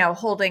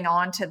holding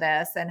on to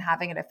this and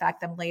having it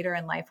affect them later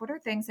in life. What are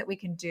things that we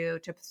can do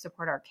to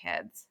support our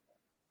kids?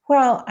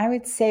 Well, I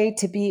would say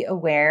to be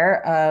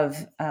aware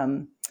of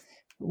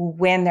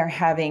when they're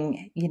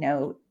having,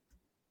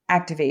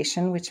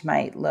 activation, which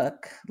might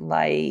look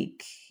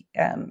like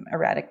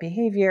erratic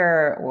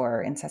behavior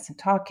or incessant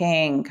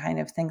talking, kind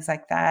of things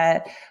like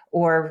that,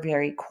 or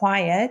very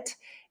quiet.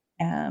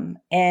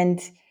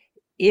 And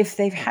if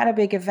they've had a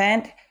big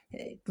event,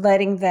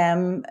 letting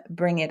them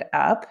bring it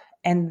up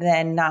and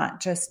then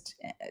not just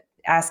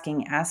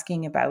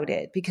asking about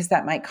it, because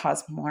that might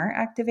cause more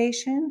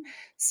activation.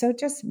 So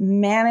just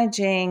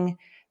managing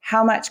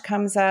how much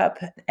comes up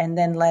and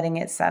then letting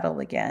it settle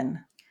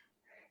again.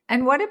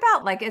 And what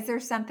about, like, is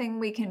there something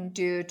we can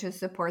do to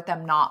support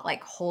them not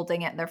like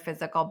holding it in their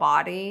physical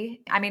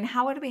body? I mean,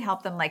 how would we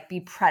help them like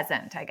be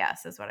present, I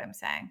guess is what I'm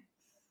saying.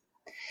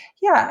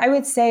 Yeah, I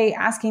would say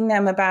asking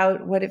them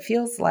about what it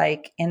feels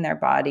like in their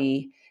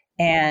body,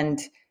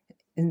 and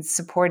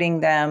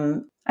supporting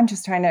them. I'm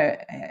just trying to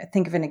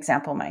think of an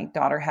example. My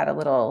daughter had a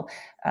little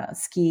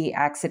ski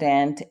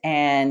accident,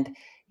 and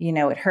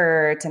it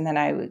hurt. And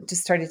then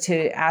just started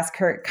to ask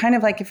her, kind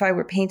of like if I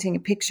were painting a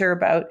picture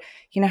about,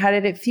 how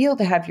did it feel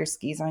to have your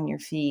skis on your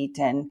feet,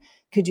 and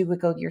could you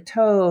wiggle your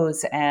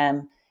toes,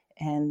 and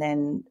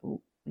then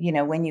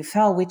when you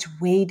fell, which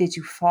way did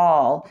you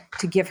fall,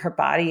 to give her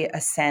body a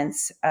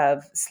sense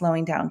of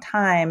slowing down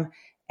time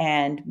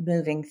and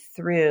moving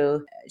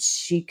through.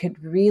 She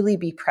could really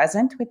be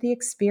present with the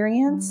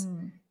experience.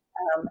 Mm.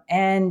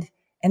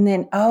 And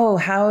then, oh,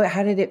 how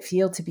did it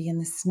feel to be in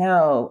the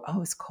snow?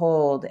 Oh, it's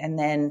cold. And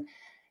then,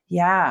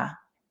 yeah,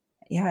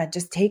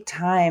 just take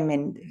time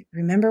and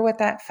remember what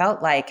that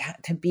felt like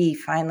to be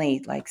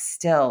finally like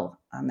still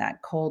on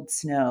that cold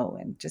snow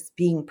and just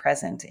being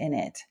present in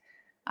it.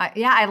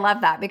 Yeah, I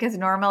love that, because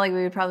normally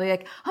we would probably be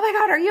like, oh my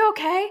God, are you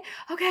okay?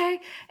 Okay.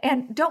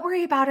 And don't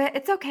worry about it.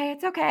 It's okay.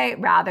 It's okay.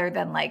 Rather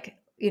than like,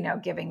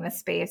 giving the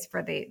space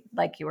for the,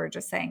 like you were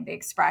just saying, the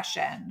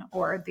expression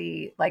or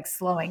the like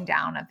slowing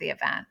down of the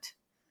event.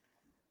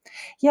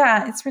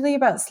 Yeah, it's really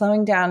about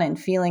slowing down and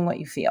feeling what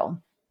you feel.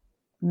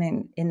 I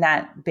mean, in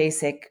that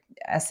basic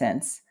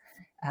essence,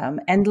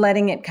 and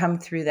letting it come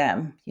through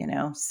them,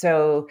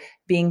 so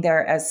being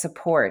there as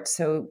support.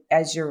 So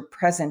as you're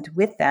present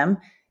with them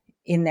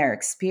in their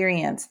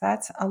experience,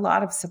 that's a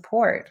lot of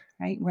support,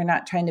 right? We're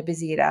not trying to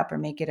busy it up or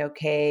make it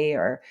okay,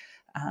 or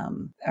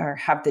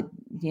have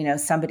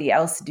somebody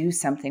else do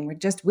something. We're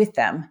just with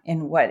them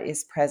in what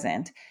is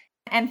present.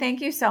 And thank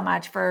you so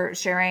much for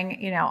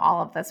sharing,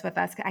 all of this with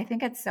us. I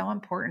think it's so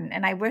important.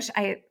 And I wish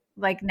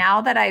like,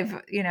 now that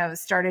I've,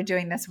 started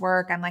doing this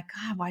work, I'm like,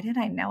 God, why didn't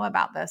I know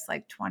about this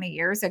like 20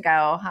 years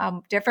ago?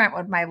 How different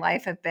would my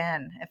life have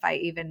been if I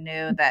even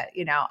knew that,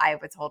 I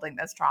was holding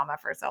this trauma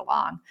for so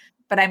long?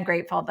 But I'm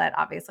grateful that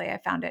obviously I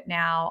found it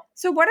now.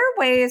 So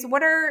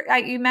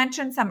you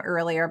mentioned some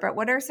earlier, but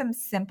what are some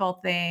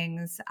simple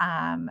things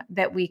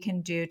that we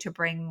can do to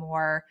bring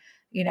more,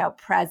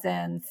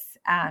 presence,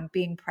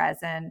 being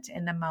present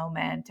in the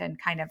moment,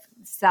 and kind of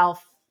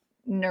self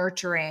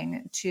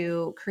nurturing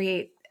to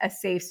create a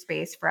safe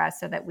space for us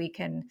so that we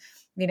can,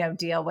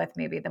 deal with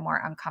maybe the more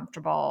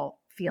uncomfortable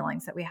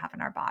feelings that we have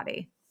in our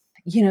body?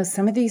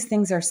 Some of these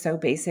things are so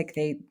basic,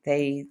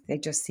 they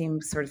just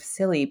seem sort of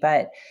silly,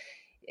 but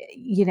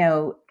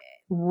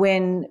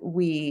when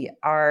we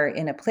are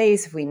in a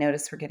place, if we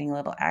notice we're getting a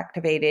little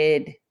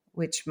activated,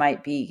 which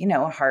might be,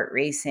 a heart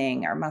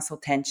racing, our muscle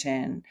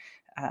tension,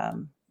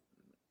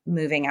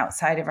 moving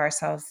outside of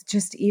ourselves,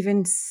 just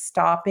even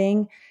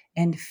stopping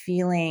and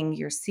feeling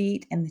your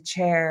seat in the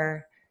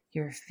chair,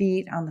 your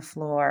feet on the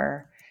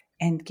floor,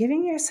 and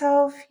giving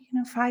yourself,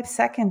 5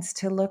 seconds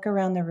to look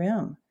around the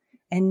room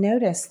and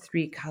notice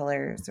 3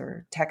 colors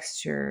or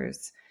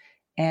textures,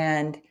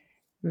 and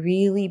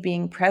really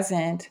being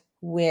present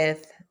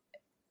with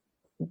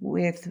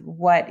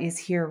what is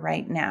here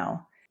right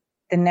now.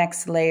 the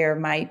next layer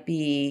might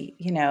be,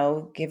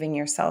 giving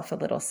yourself a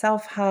little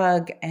self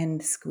hug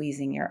and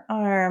squeezing your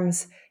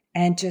arms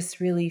and just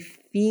really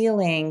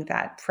feeling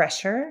that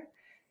pressure,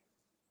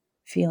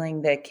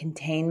 feeling the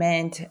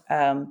containment.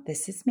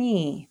 This is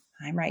me.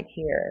 I'm right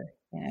here,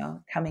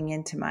 coming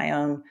into my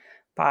own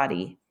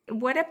body.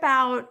 What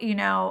about,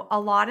 a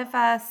lot of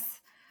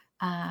us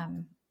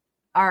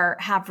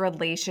have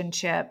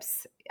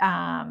relationships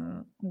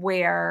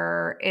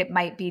where it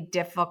might be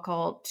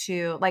difficult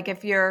to, like,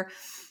 if you're,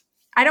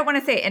 I don't want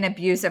to say an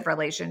abusive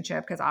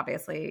relationship, because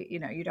obviously,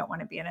 you don't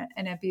want to be in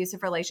an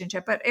abusive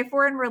relationship, but if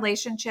we're in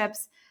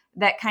relationships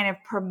that kind of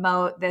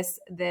promote this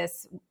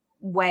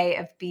way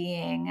of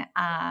being,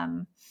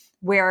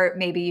 where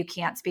maybe you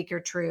can't speak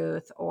your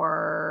truth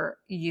or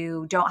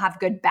you don't have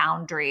good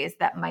boundaries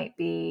that might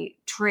be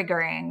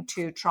triggering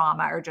to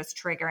trauma or just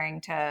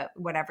triggering to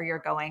whatever you're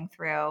going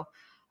through.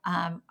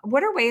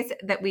 What are ways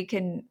that we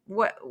can,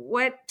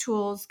 what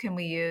tools can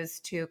we use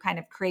to kind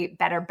of create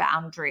better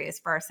boundaries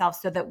for ourselves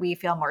so that we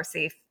feel more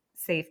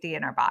safety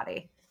in our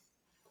body?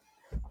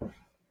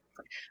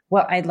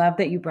 Well, I love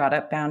that you brought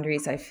up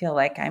boundaries. I feel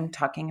like I'm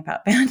talking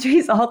about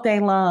boundaries all day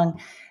long.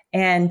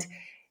 And,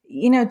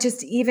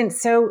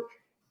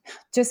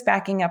 just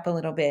backing up a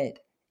little bit,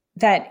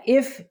 that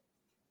if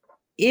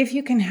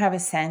you can have a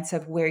sense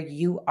of where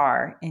you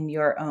are in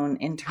your own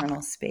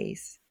internal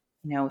space,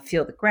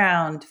 feel the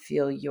ground,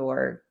 feel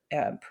your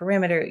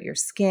perimeter, your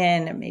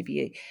skin,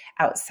 maybe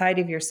outside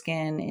of your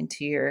skin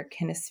into your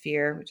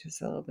kinesphere, which is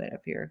a little bit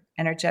of your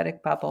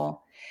energetic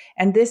bubble.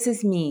 And this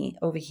is me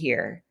over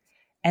here.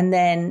 And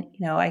then,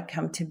 I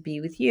come to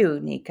be with you,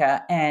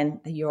 Nika, and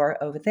you're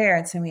over there.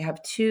 And so we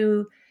have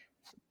two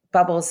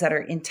bubbles that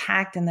are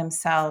intact in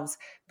themselves,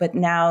 but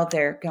now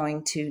they're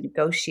going to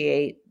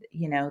negotiate,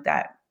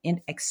 that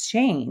in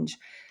exchange.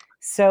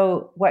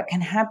 So what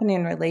can happen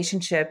in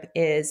relationship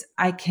is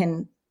I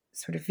can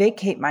sort of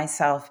vacate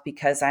myself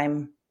because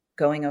I'm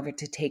going over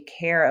to take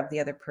care of the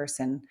other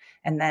person.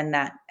 And then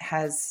that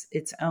has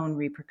its own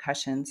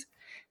repercussions.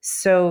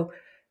 So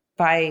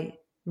by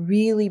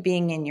really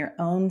being in your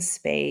own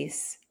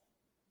space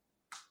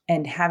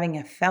and having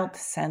a felt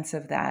sense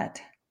of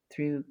that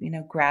through,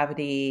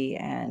 gravity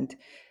and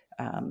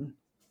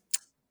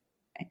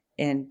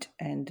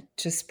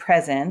just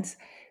presence,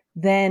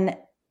 then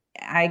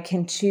I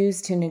can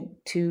choose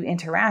to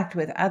interact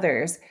with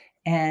others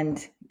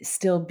and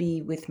still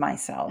be with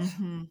myself.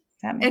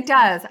 Mm-hmm. It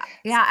does.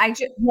 Yeah. I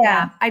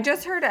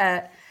just heard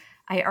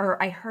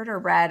I heard or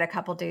read a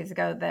couple of days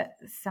ago that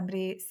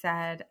somebody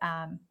said,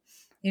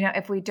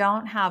 if we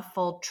don't have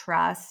full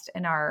trust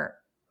in our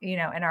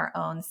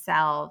own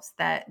selves,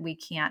 that we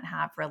can't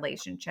have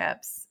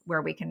relationships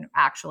where we can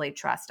actually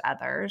trust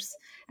others.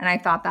 And I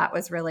thought that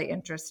was really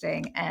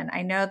interesting. And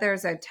I know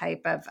there's a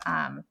type of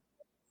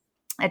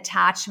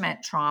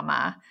attachment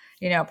trauma,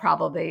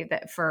 probably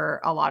that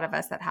for a lot of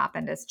us that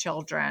happened as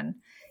children,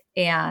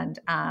 and,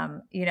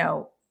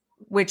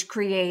 which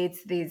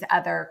creates these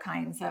other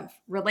kinds of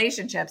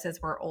relationships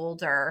as we're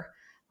older.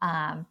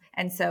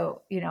 And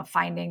so,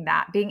 finding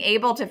that, being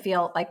able to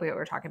feel like we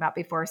were talking about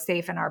before,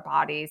 safe in our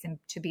bodies and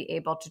to be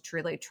able to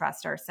truly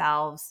trust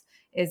ourselves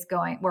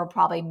will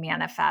probably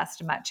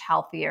manifest much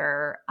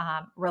healthier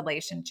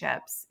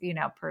relationships,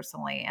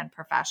 personally and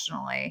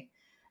professionally.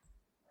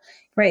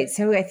 Right.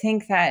 So I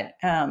think that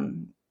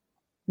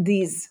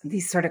these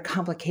sort of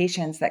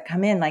complications that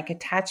come in, like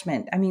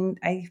attachment, I mean,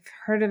 I've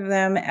heard of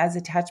them as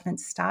attachment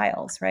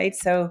styles, right?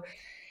 So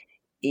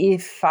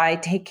if I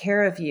take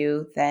care of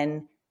you,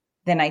 then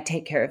I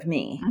take care of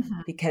me,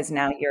 mm-hmm. because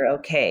now you're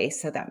okay.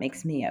 So that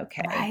makes me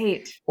okay.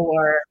 Right.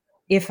 Or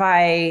if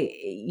I,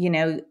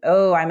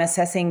 I'm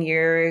assessing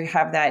you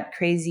have that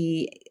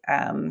crazy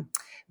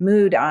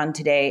mood on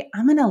today,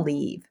 I'm going to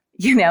leave,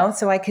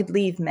 so I could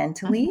leave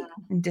mentally,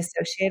 mm-hmm. and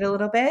dissociate a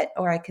little bit,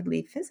 or I could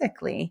leave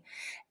physically.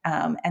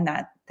 And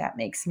that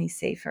makes me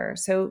safer.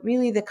 So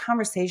really the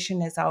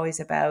conversation is always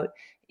about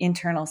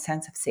internal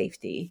sense of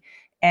safety,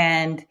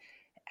 and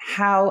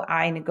how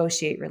I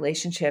negotiate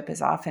relationship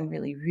is often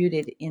really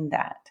rooted in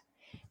that.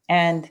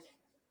 And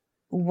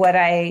what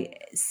I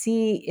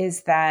see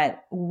is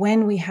that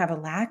when we have a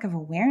lack of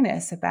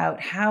awareness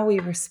about how we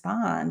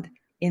respond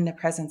in the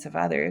presence of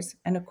others,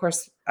 and of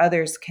course,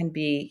 others can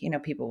be,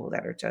 people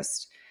that are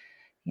just,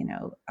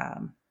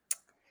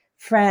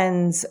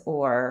 friends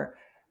or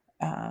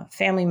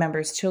family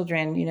members,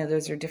 children,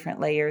 those are different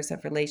layers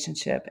of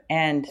relationship.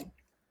 And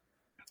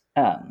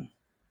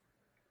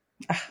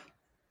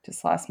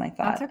just lost my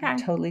thought. That's okay. I'm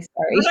totally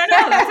sorry.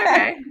 No, that's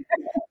okay.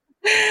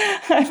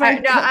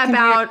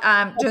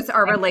 About just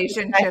our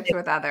relationships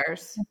with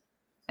others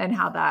and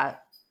how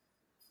that.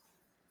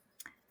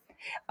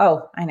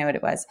 Oh, I know what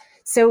it was.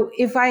 So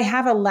if I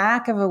have a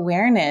lack of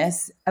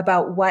awareness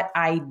about what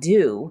I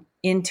do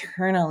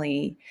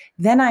internally,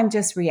 then I'm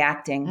just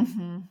reacting,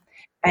 mm-hmm.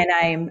 and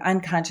I'm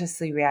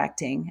unconsciously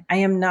reacting. I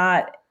am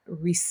not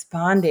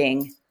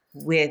responding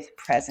with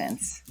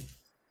presence,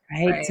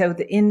 right? So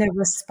in the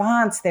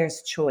response,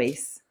 there's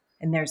choice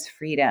and there's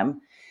freedom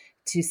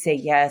to say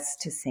yes,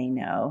 to say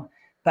no,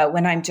 But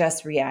when I'm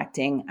just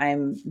reacting,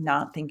 I'm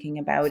not thinking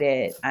about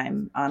it.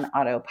 I'm on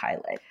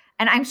autopilot.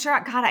 And I'm sure,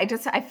 God,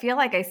 I feel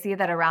like I see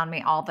that around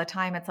me all the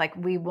time. It's like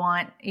we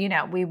want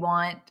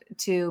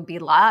to be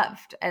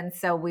loved. And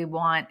so we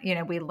want,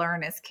 we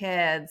learn as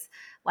kids,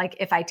 like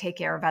if I take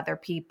care of other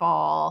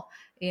people,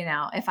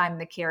 if I'm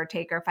the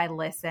caretaker, if I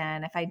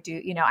listen, if I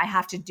do, I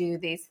have to do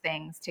these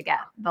things to get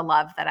the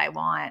love that I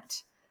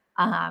want.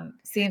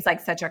 Seems like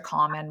such a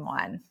common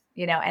one,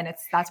 and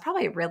that's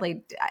probably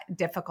really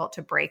difficult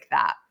to break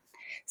that.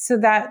 So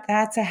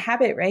that's a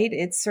habit, right?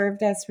 It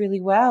served us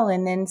really well.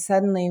 And then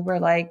suddenly we're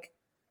like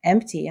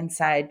empty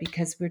inside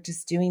because we're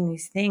just doing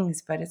these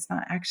things, but it's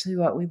not actually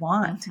what we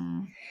want.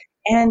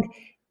 Mm-hmm.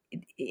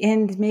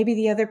 And maybe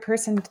the other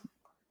person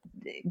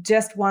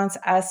just wants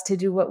us to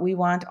do what we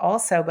want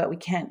also, but we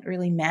can't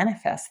really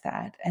manifest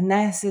that. And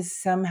this is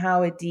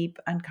somehow a deep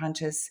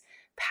unconscious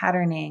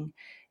patterning.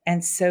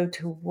 And so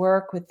to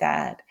work with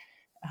that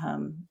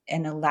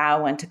and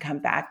allow one to come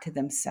back to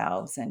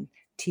themselves and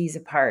tease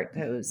apart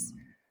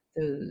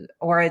the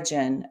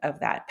origin of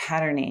that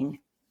patterning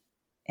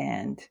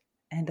and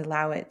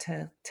allow it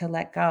to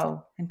let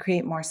go and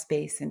create more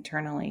space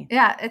internally.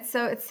 Yeah,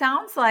 it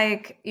sounds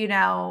like,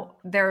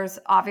 there's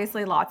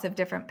obviously lots of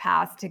different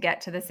paths to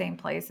get to the same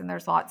place. And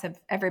there's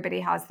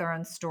everybody has their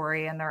own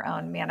story and their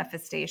own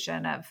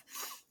manifestation of,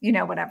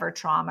 whatever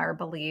trauma or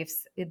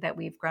beliefs that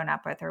we've grown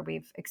up with or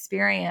we've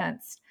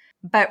experienced.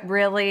 But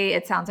really,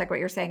 it sounds like what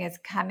you're saying is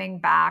coming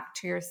back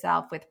to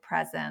yourself with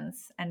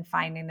presence and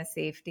finding the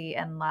safety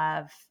and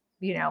love,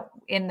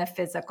 in the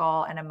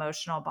physical and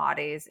emotional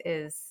bodies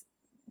is,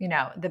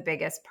 the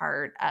biggest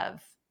part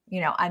of,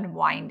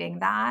 unwinding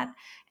that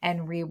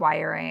and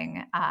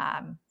rewiring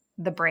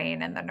the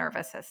brain and the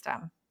nervous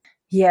system.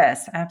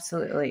 Yes,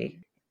 absolutely.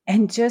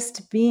 And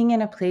just being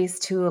in a place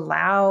to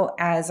allow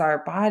as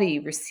our body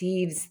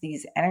receives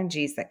these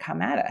energies that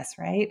come at us,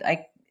 right?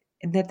 Like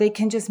that they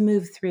can just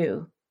move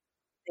through.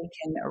 They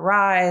can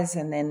arise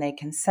and then they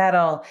can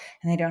settle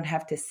and they don't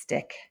have to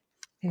stick.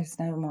 There's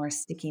no more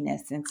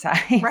stickiness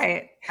inside.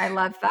 Right. I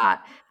love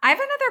that. I have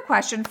another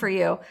question for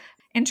you.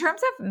 In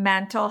terms of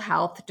mental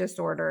health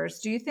disorders,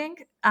 do you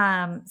think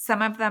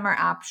some of them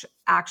are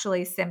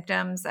actually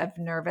symptoms of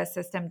nervous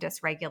system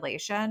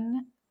dysregulation?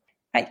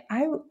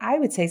 I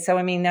would say so.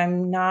 I mean,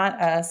 I'm not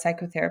a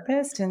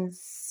psychotherapist, and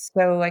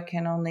so I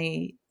can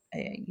only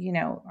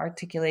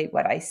articulate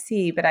what I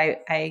see. But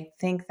I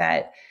think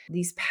that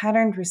these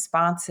patterned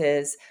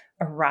responses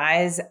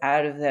arise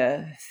out of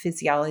the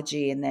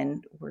physiology, and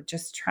then we're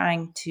just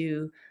trying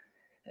to,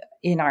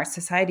 in our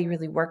society,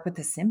 really work with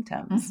the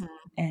symptoms. Mm-hmm.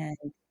 And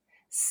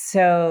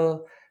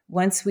so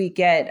once we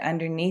get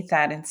underneath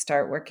that and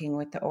start working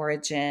with the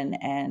origin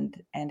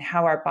and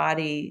how our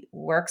body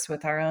works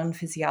with our own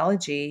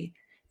physiology,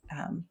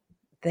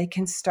 they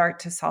can start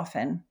to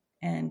soften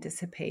and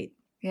dissipate.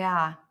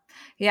 Yeah.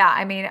 Yeah.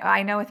 I mean,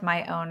 I know with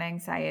my own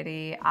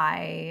anxiety,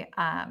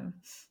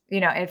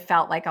 it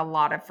felt like a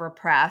lot of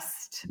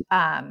repressed,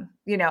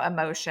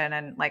 emotion.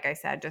 And like I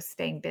said, just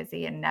staying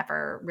busy and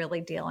never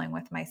really dealing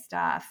with my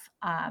stuff.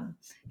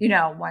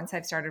 Once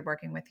I've started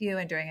working with you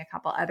and doing a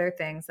couple other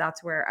things,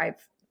 that's where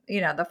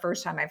the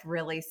first time I've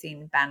really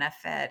seen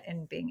benefit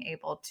in being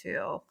able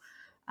to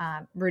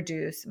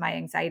reduce my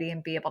anxiety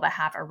and be able to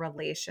have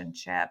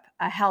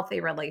a healthy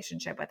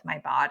relationship with my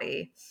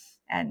body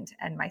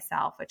and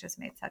myself, which has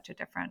made such a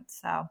difference.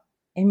 So,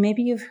 and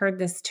maybe you've heard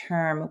this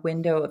term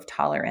window of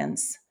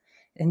tolerance.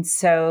 And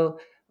so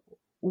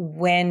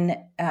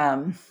when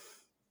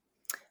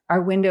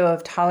our window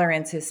of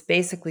tolerance is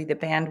basically the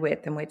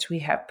bandwidth in which we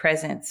have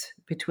presence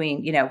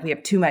between, if we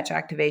have too much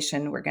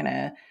activation, we're going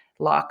to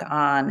lock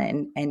on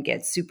and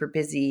get super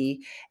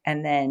busy.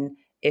 And then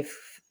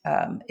if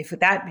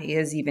that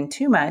is even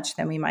too much,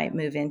 then we might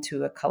move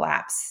into a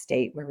collapse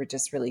state where we're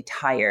just really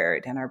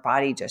tired and our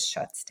body just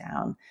shuts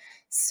down.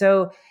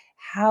 So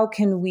how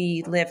can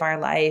we live our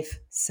life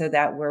so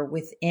that we're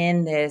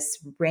within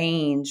this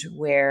range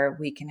where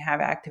we can have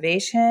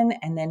activation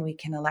and then we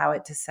can allow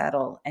it to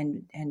settle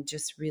and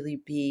just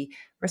really be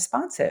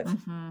responsive?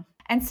 Mm-hmm.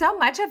 And so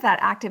much of that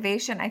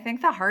activation, I think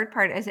the hard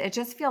part is it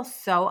just feels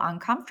so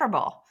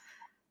uncomfortable.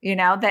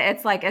 That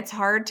it's like, it's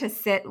hard to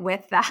sit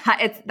with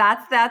that.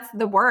 That's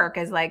the work,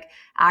 is like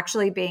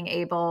actually being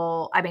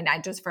able, I mean,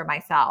 not just for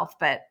myself,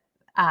 but,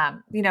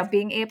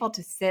 being able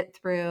to sit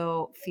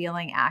through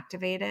feeling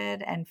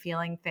activated and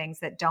feeling things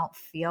that don't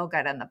feel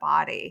good in the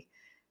body,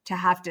 to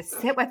have to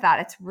sit with that.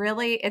 It's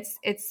really,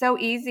 it's so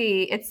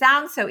easy. It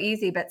sounds so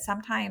easy, but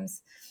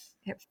sometimes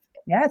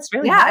it's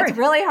really hard. It's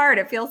really hard.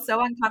 It feels so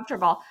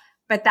uncomfortable,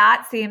 but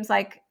that seems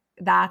like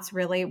that's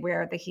really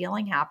where the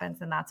healing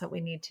happens. And that's what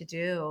we need to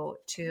do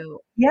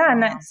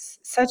and that's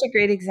such a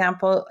great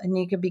example,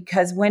 Anika,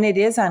 because when it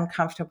is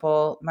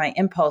uncomfortable, my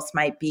impulse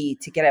might be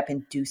to get up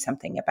and do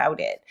something about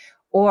it.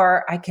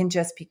 Or I can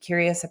just be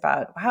curious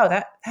about,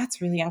 wow,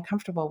 that's really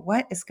uncomfortable.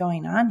 What is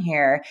going on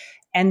here?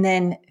 And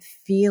then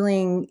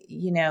feeling,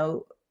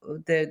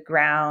 the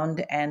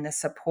ground and the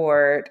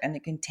support and the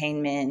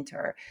containment,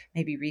 or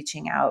maybe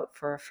reaching out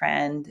for a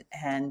friend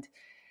and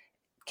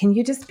can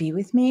you just be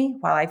with me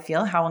while I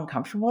feel how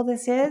uncomfortable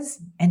this is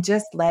and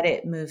just let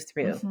it move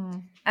through? Mm-hmm.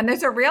 And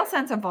there's a real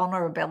sense of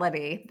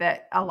vulnerability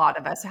that a lot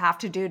of us have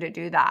to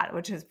do that,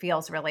 which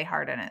feels really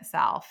hard in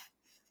itself.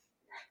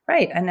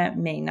 Right. And that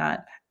may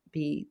not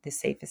be the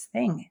safest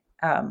thing,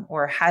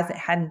 or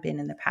hadn't been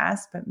in the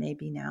past, but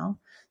maybe now.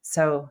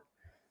 So,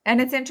 and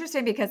it's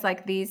interesting because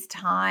like these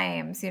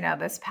times,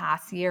 this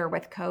past year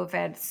with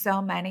COVID,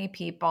 so many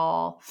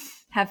people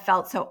have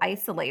felt so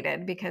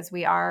isolated because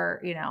we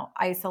are,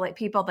 isolate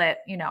people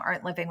that,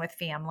 aren't living with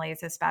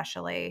families,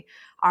 especially,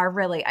 are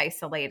really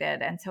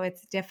isolated. And so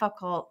it's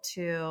difficult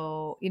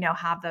to,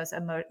 have those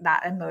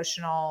that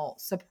emotional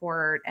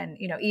support and,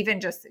 even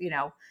just,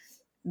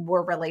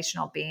 we're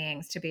relational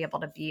beings to be able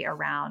to be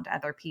around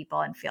other people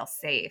and feel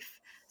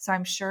safe. So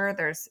I'm sure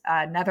there's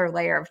another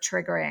layer of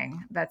triggering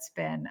that's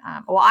been,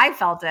 I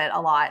felt it a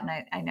lot. And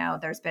I know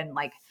there's been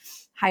like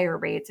higher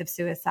rates of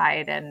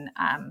suicide and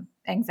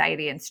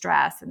anxiety and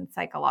stress and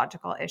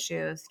psychological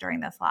issues during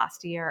this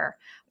last year.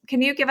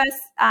 Can you give us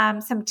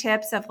some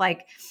tips of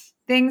like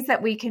things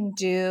that we can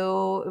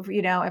do,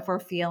 if we're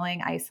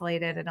feeling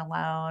isolated and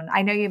alone?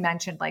 I know you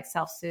mentioned like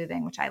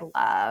self-soothing, which I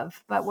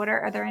love, but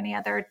are there any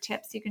other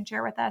tips you can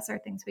share with us or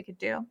things we could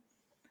do?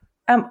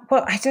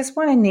 Well, I just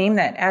want to name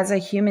that as a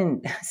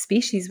human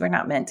species, we're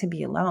not meant to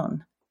be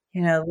alone.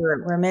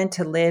 We're meant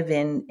to live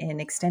in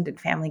extended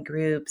family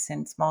groups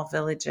and small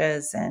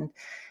villages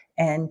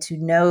and to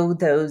know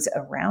those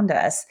around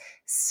us.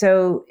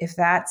 So if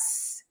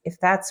that's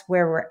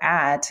where we're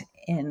at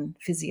in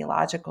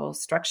physiological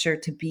structure,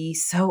 to be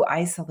so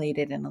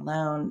isolated and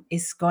alone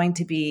is going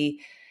to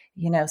be,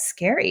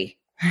 scary,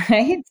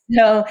 right?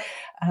 So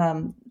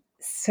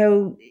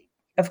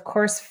of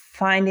course,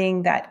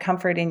 finding that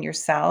comfort in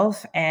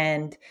yourself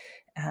and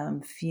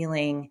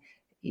feeling,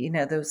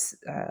 those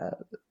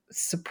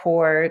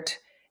support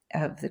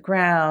of the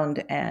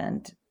ground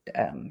and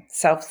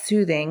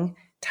self-soothing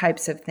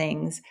types of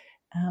things,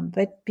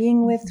 but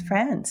being with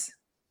friends.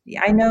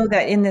 I know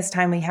that in this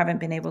time we haven't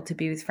been able to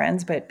be with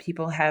friends, but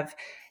people have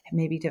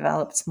maybe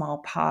developed small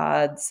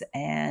pods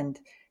and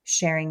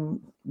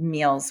sharing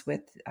meals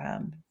with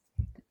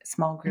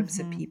small groups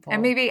of people.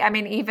 And maybe,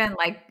 even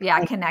like,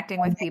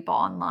 connecting with people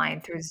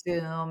online through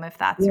Zoom, if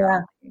that's your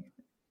only.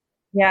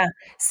 Yeah.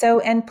 So,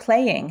 and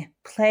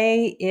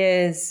play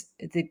is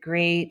the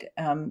great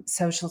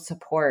social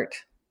support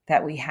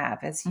that we have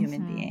as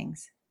human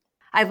beings.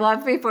 I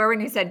loved before when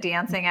you said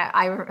dancing.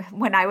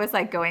 When I was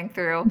like going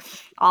through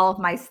all of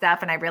my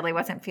stuff and I really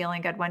wasn't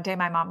feeling good, one day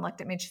my mom looked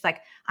at me and she's like,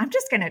 I'm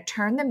just going to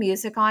turn the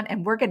music on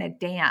and we're going to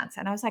dance.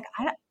 And I was like,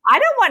 I don't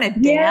want to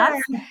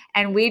dance. Yeah.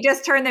 And we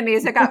just turned the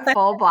music up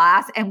full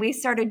blast and we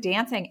started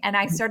dancing. And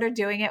I started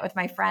doing it with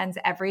my friends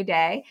every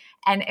day.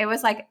 And it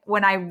was like,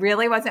 when I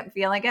really wasn't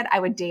feeling it, I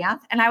would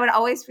dance and I would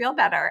always feel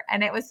better.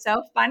 And it was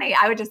so funny.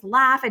 I would just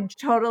laugh and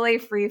totally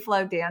free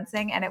flow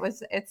dancing. And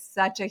it's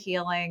such a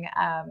healing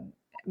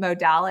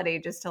modality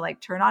just to like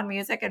turn on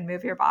music and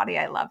move your body.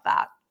 I love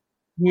that.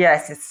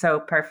 Yes, it's so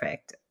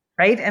perfect.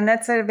 Right. And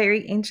that's a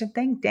very ancient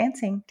thing,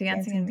 dancing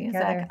and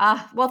music.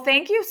 Well,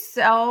 thank you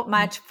so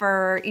much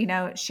for,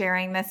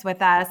 sharing this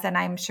with us. And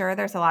I'm sure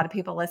there's a lot of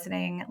people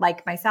listening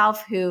like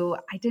myself who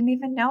I didn't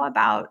even know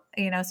about,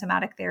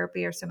 somatic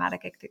therapy or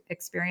somatic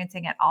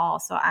experiencing at all.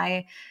 So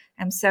I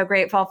am so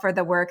grateful for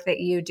the work that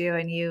you do.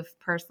 And you've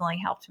personally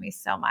helped me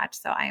so much.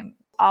 So I'm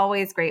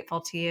always grateful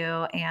to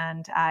you.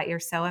 And you're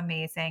so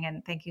amazing.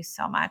 And thank you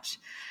so much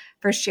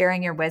for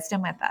sharing your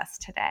wisdom with us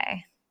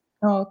today.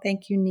 Oh,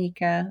 thank you,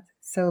 Nika.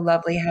 So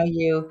lovely how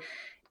you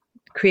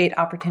create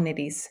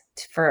opportunities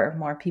for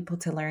more people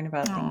to learn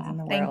about things in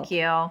the world. Thank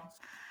you.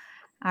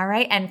 All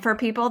right. And for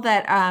people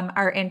that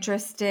are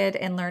interested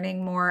in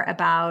learning more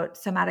about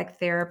somatic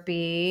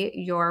therapy,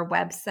 your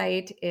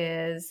website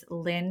is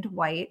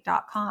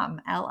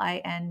lindwhite.com,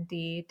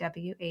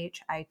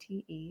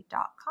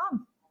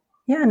 LINDWHITE.com.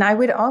 Yeah. And I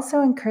would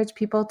also encourage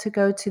people to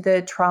go to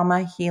the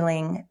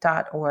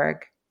traumahealing.org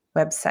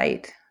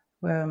website,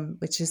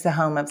 which is the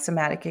home of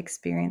somatic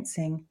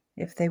experiencing,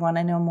 if they want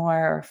to know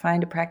more or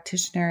find a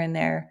practitioner in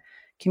their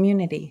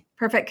community.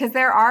 Perfect. Because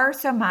there are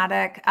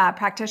somatic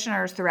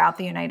practitioners throughout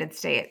the United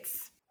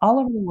States. All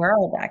over the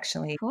world,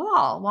 actually.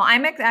 Cool. Well,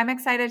 I'm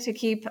excited to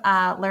keep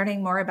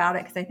learning more about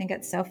it because I think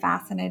it's so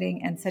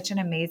fascinating and such an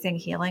amazing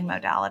healing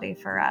modality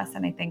for us.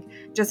 And I think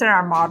just in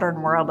our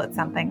modern world, it's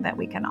something that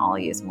we can all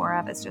use more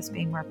of, is just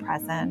being more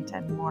present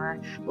and more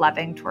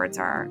loving towards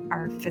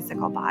our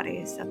physical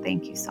bodies. So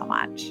thank you so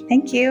much.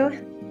 Thank you.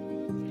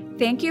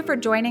 Thank you for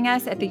joining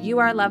us at the You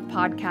Are Love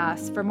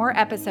podcast. For more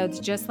episodes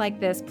just like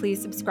this, please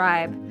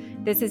subscribe.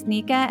 This is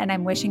Nika, and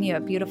I'm wishing you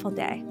a beautiful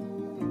day.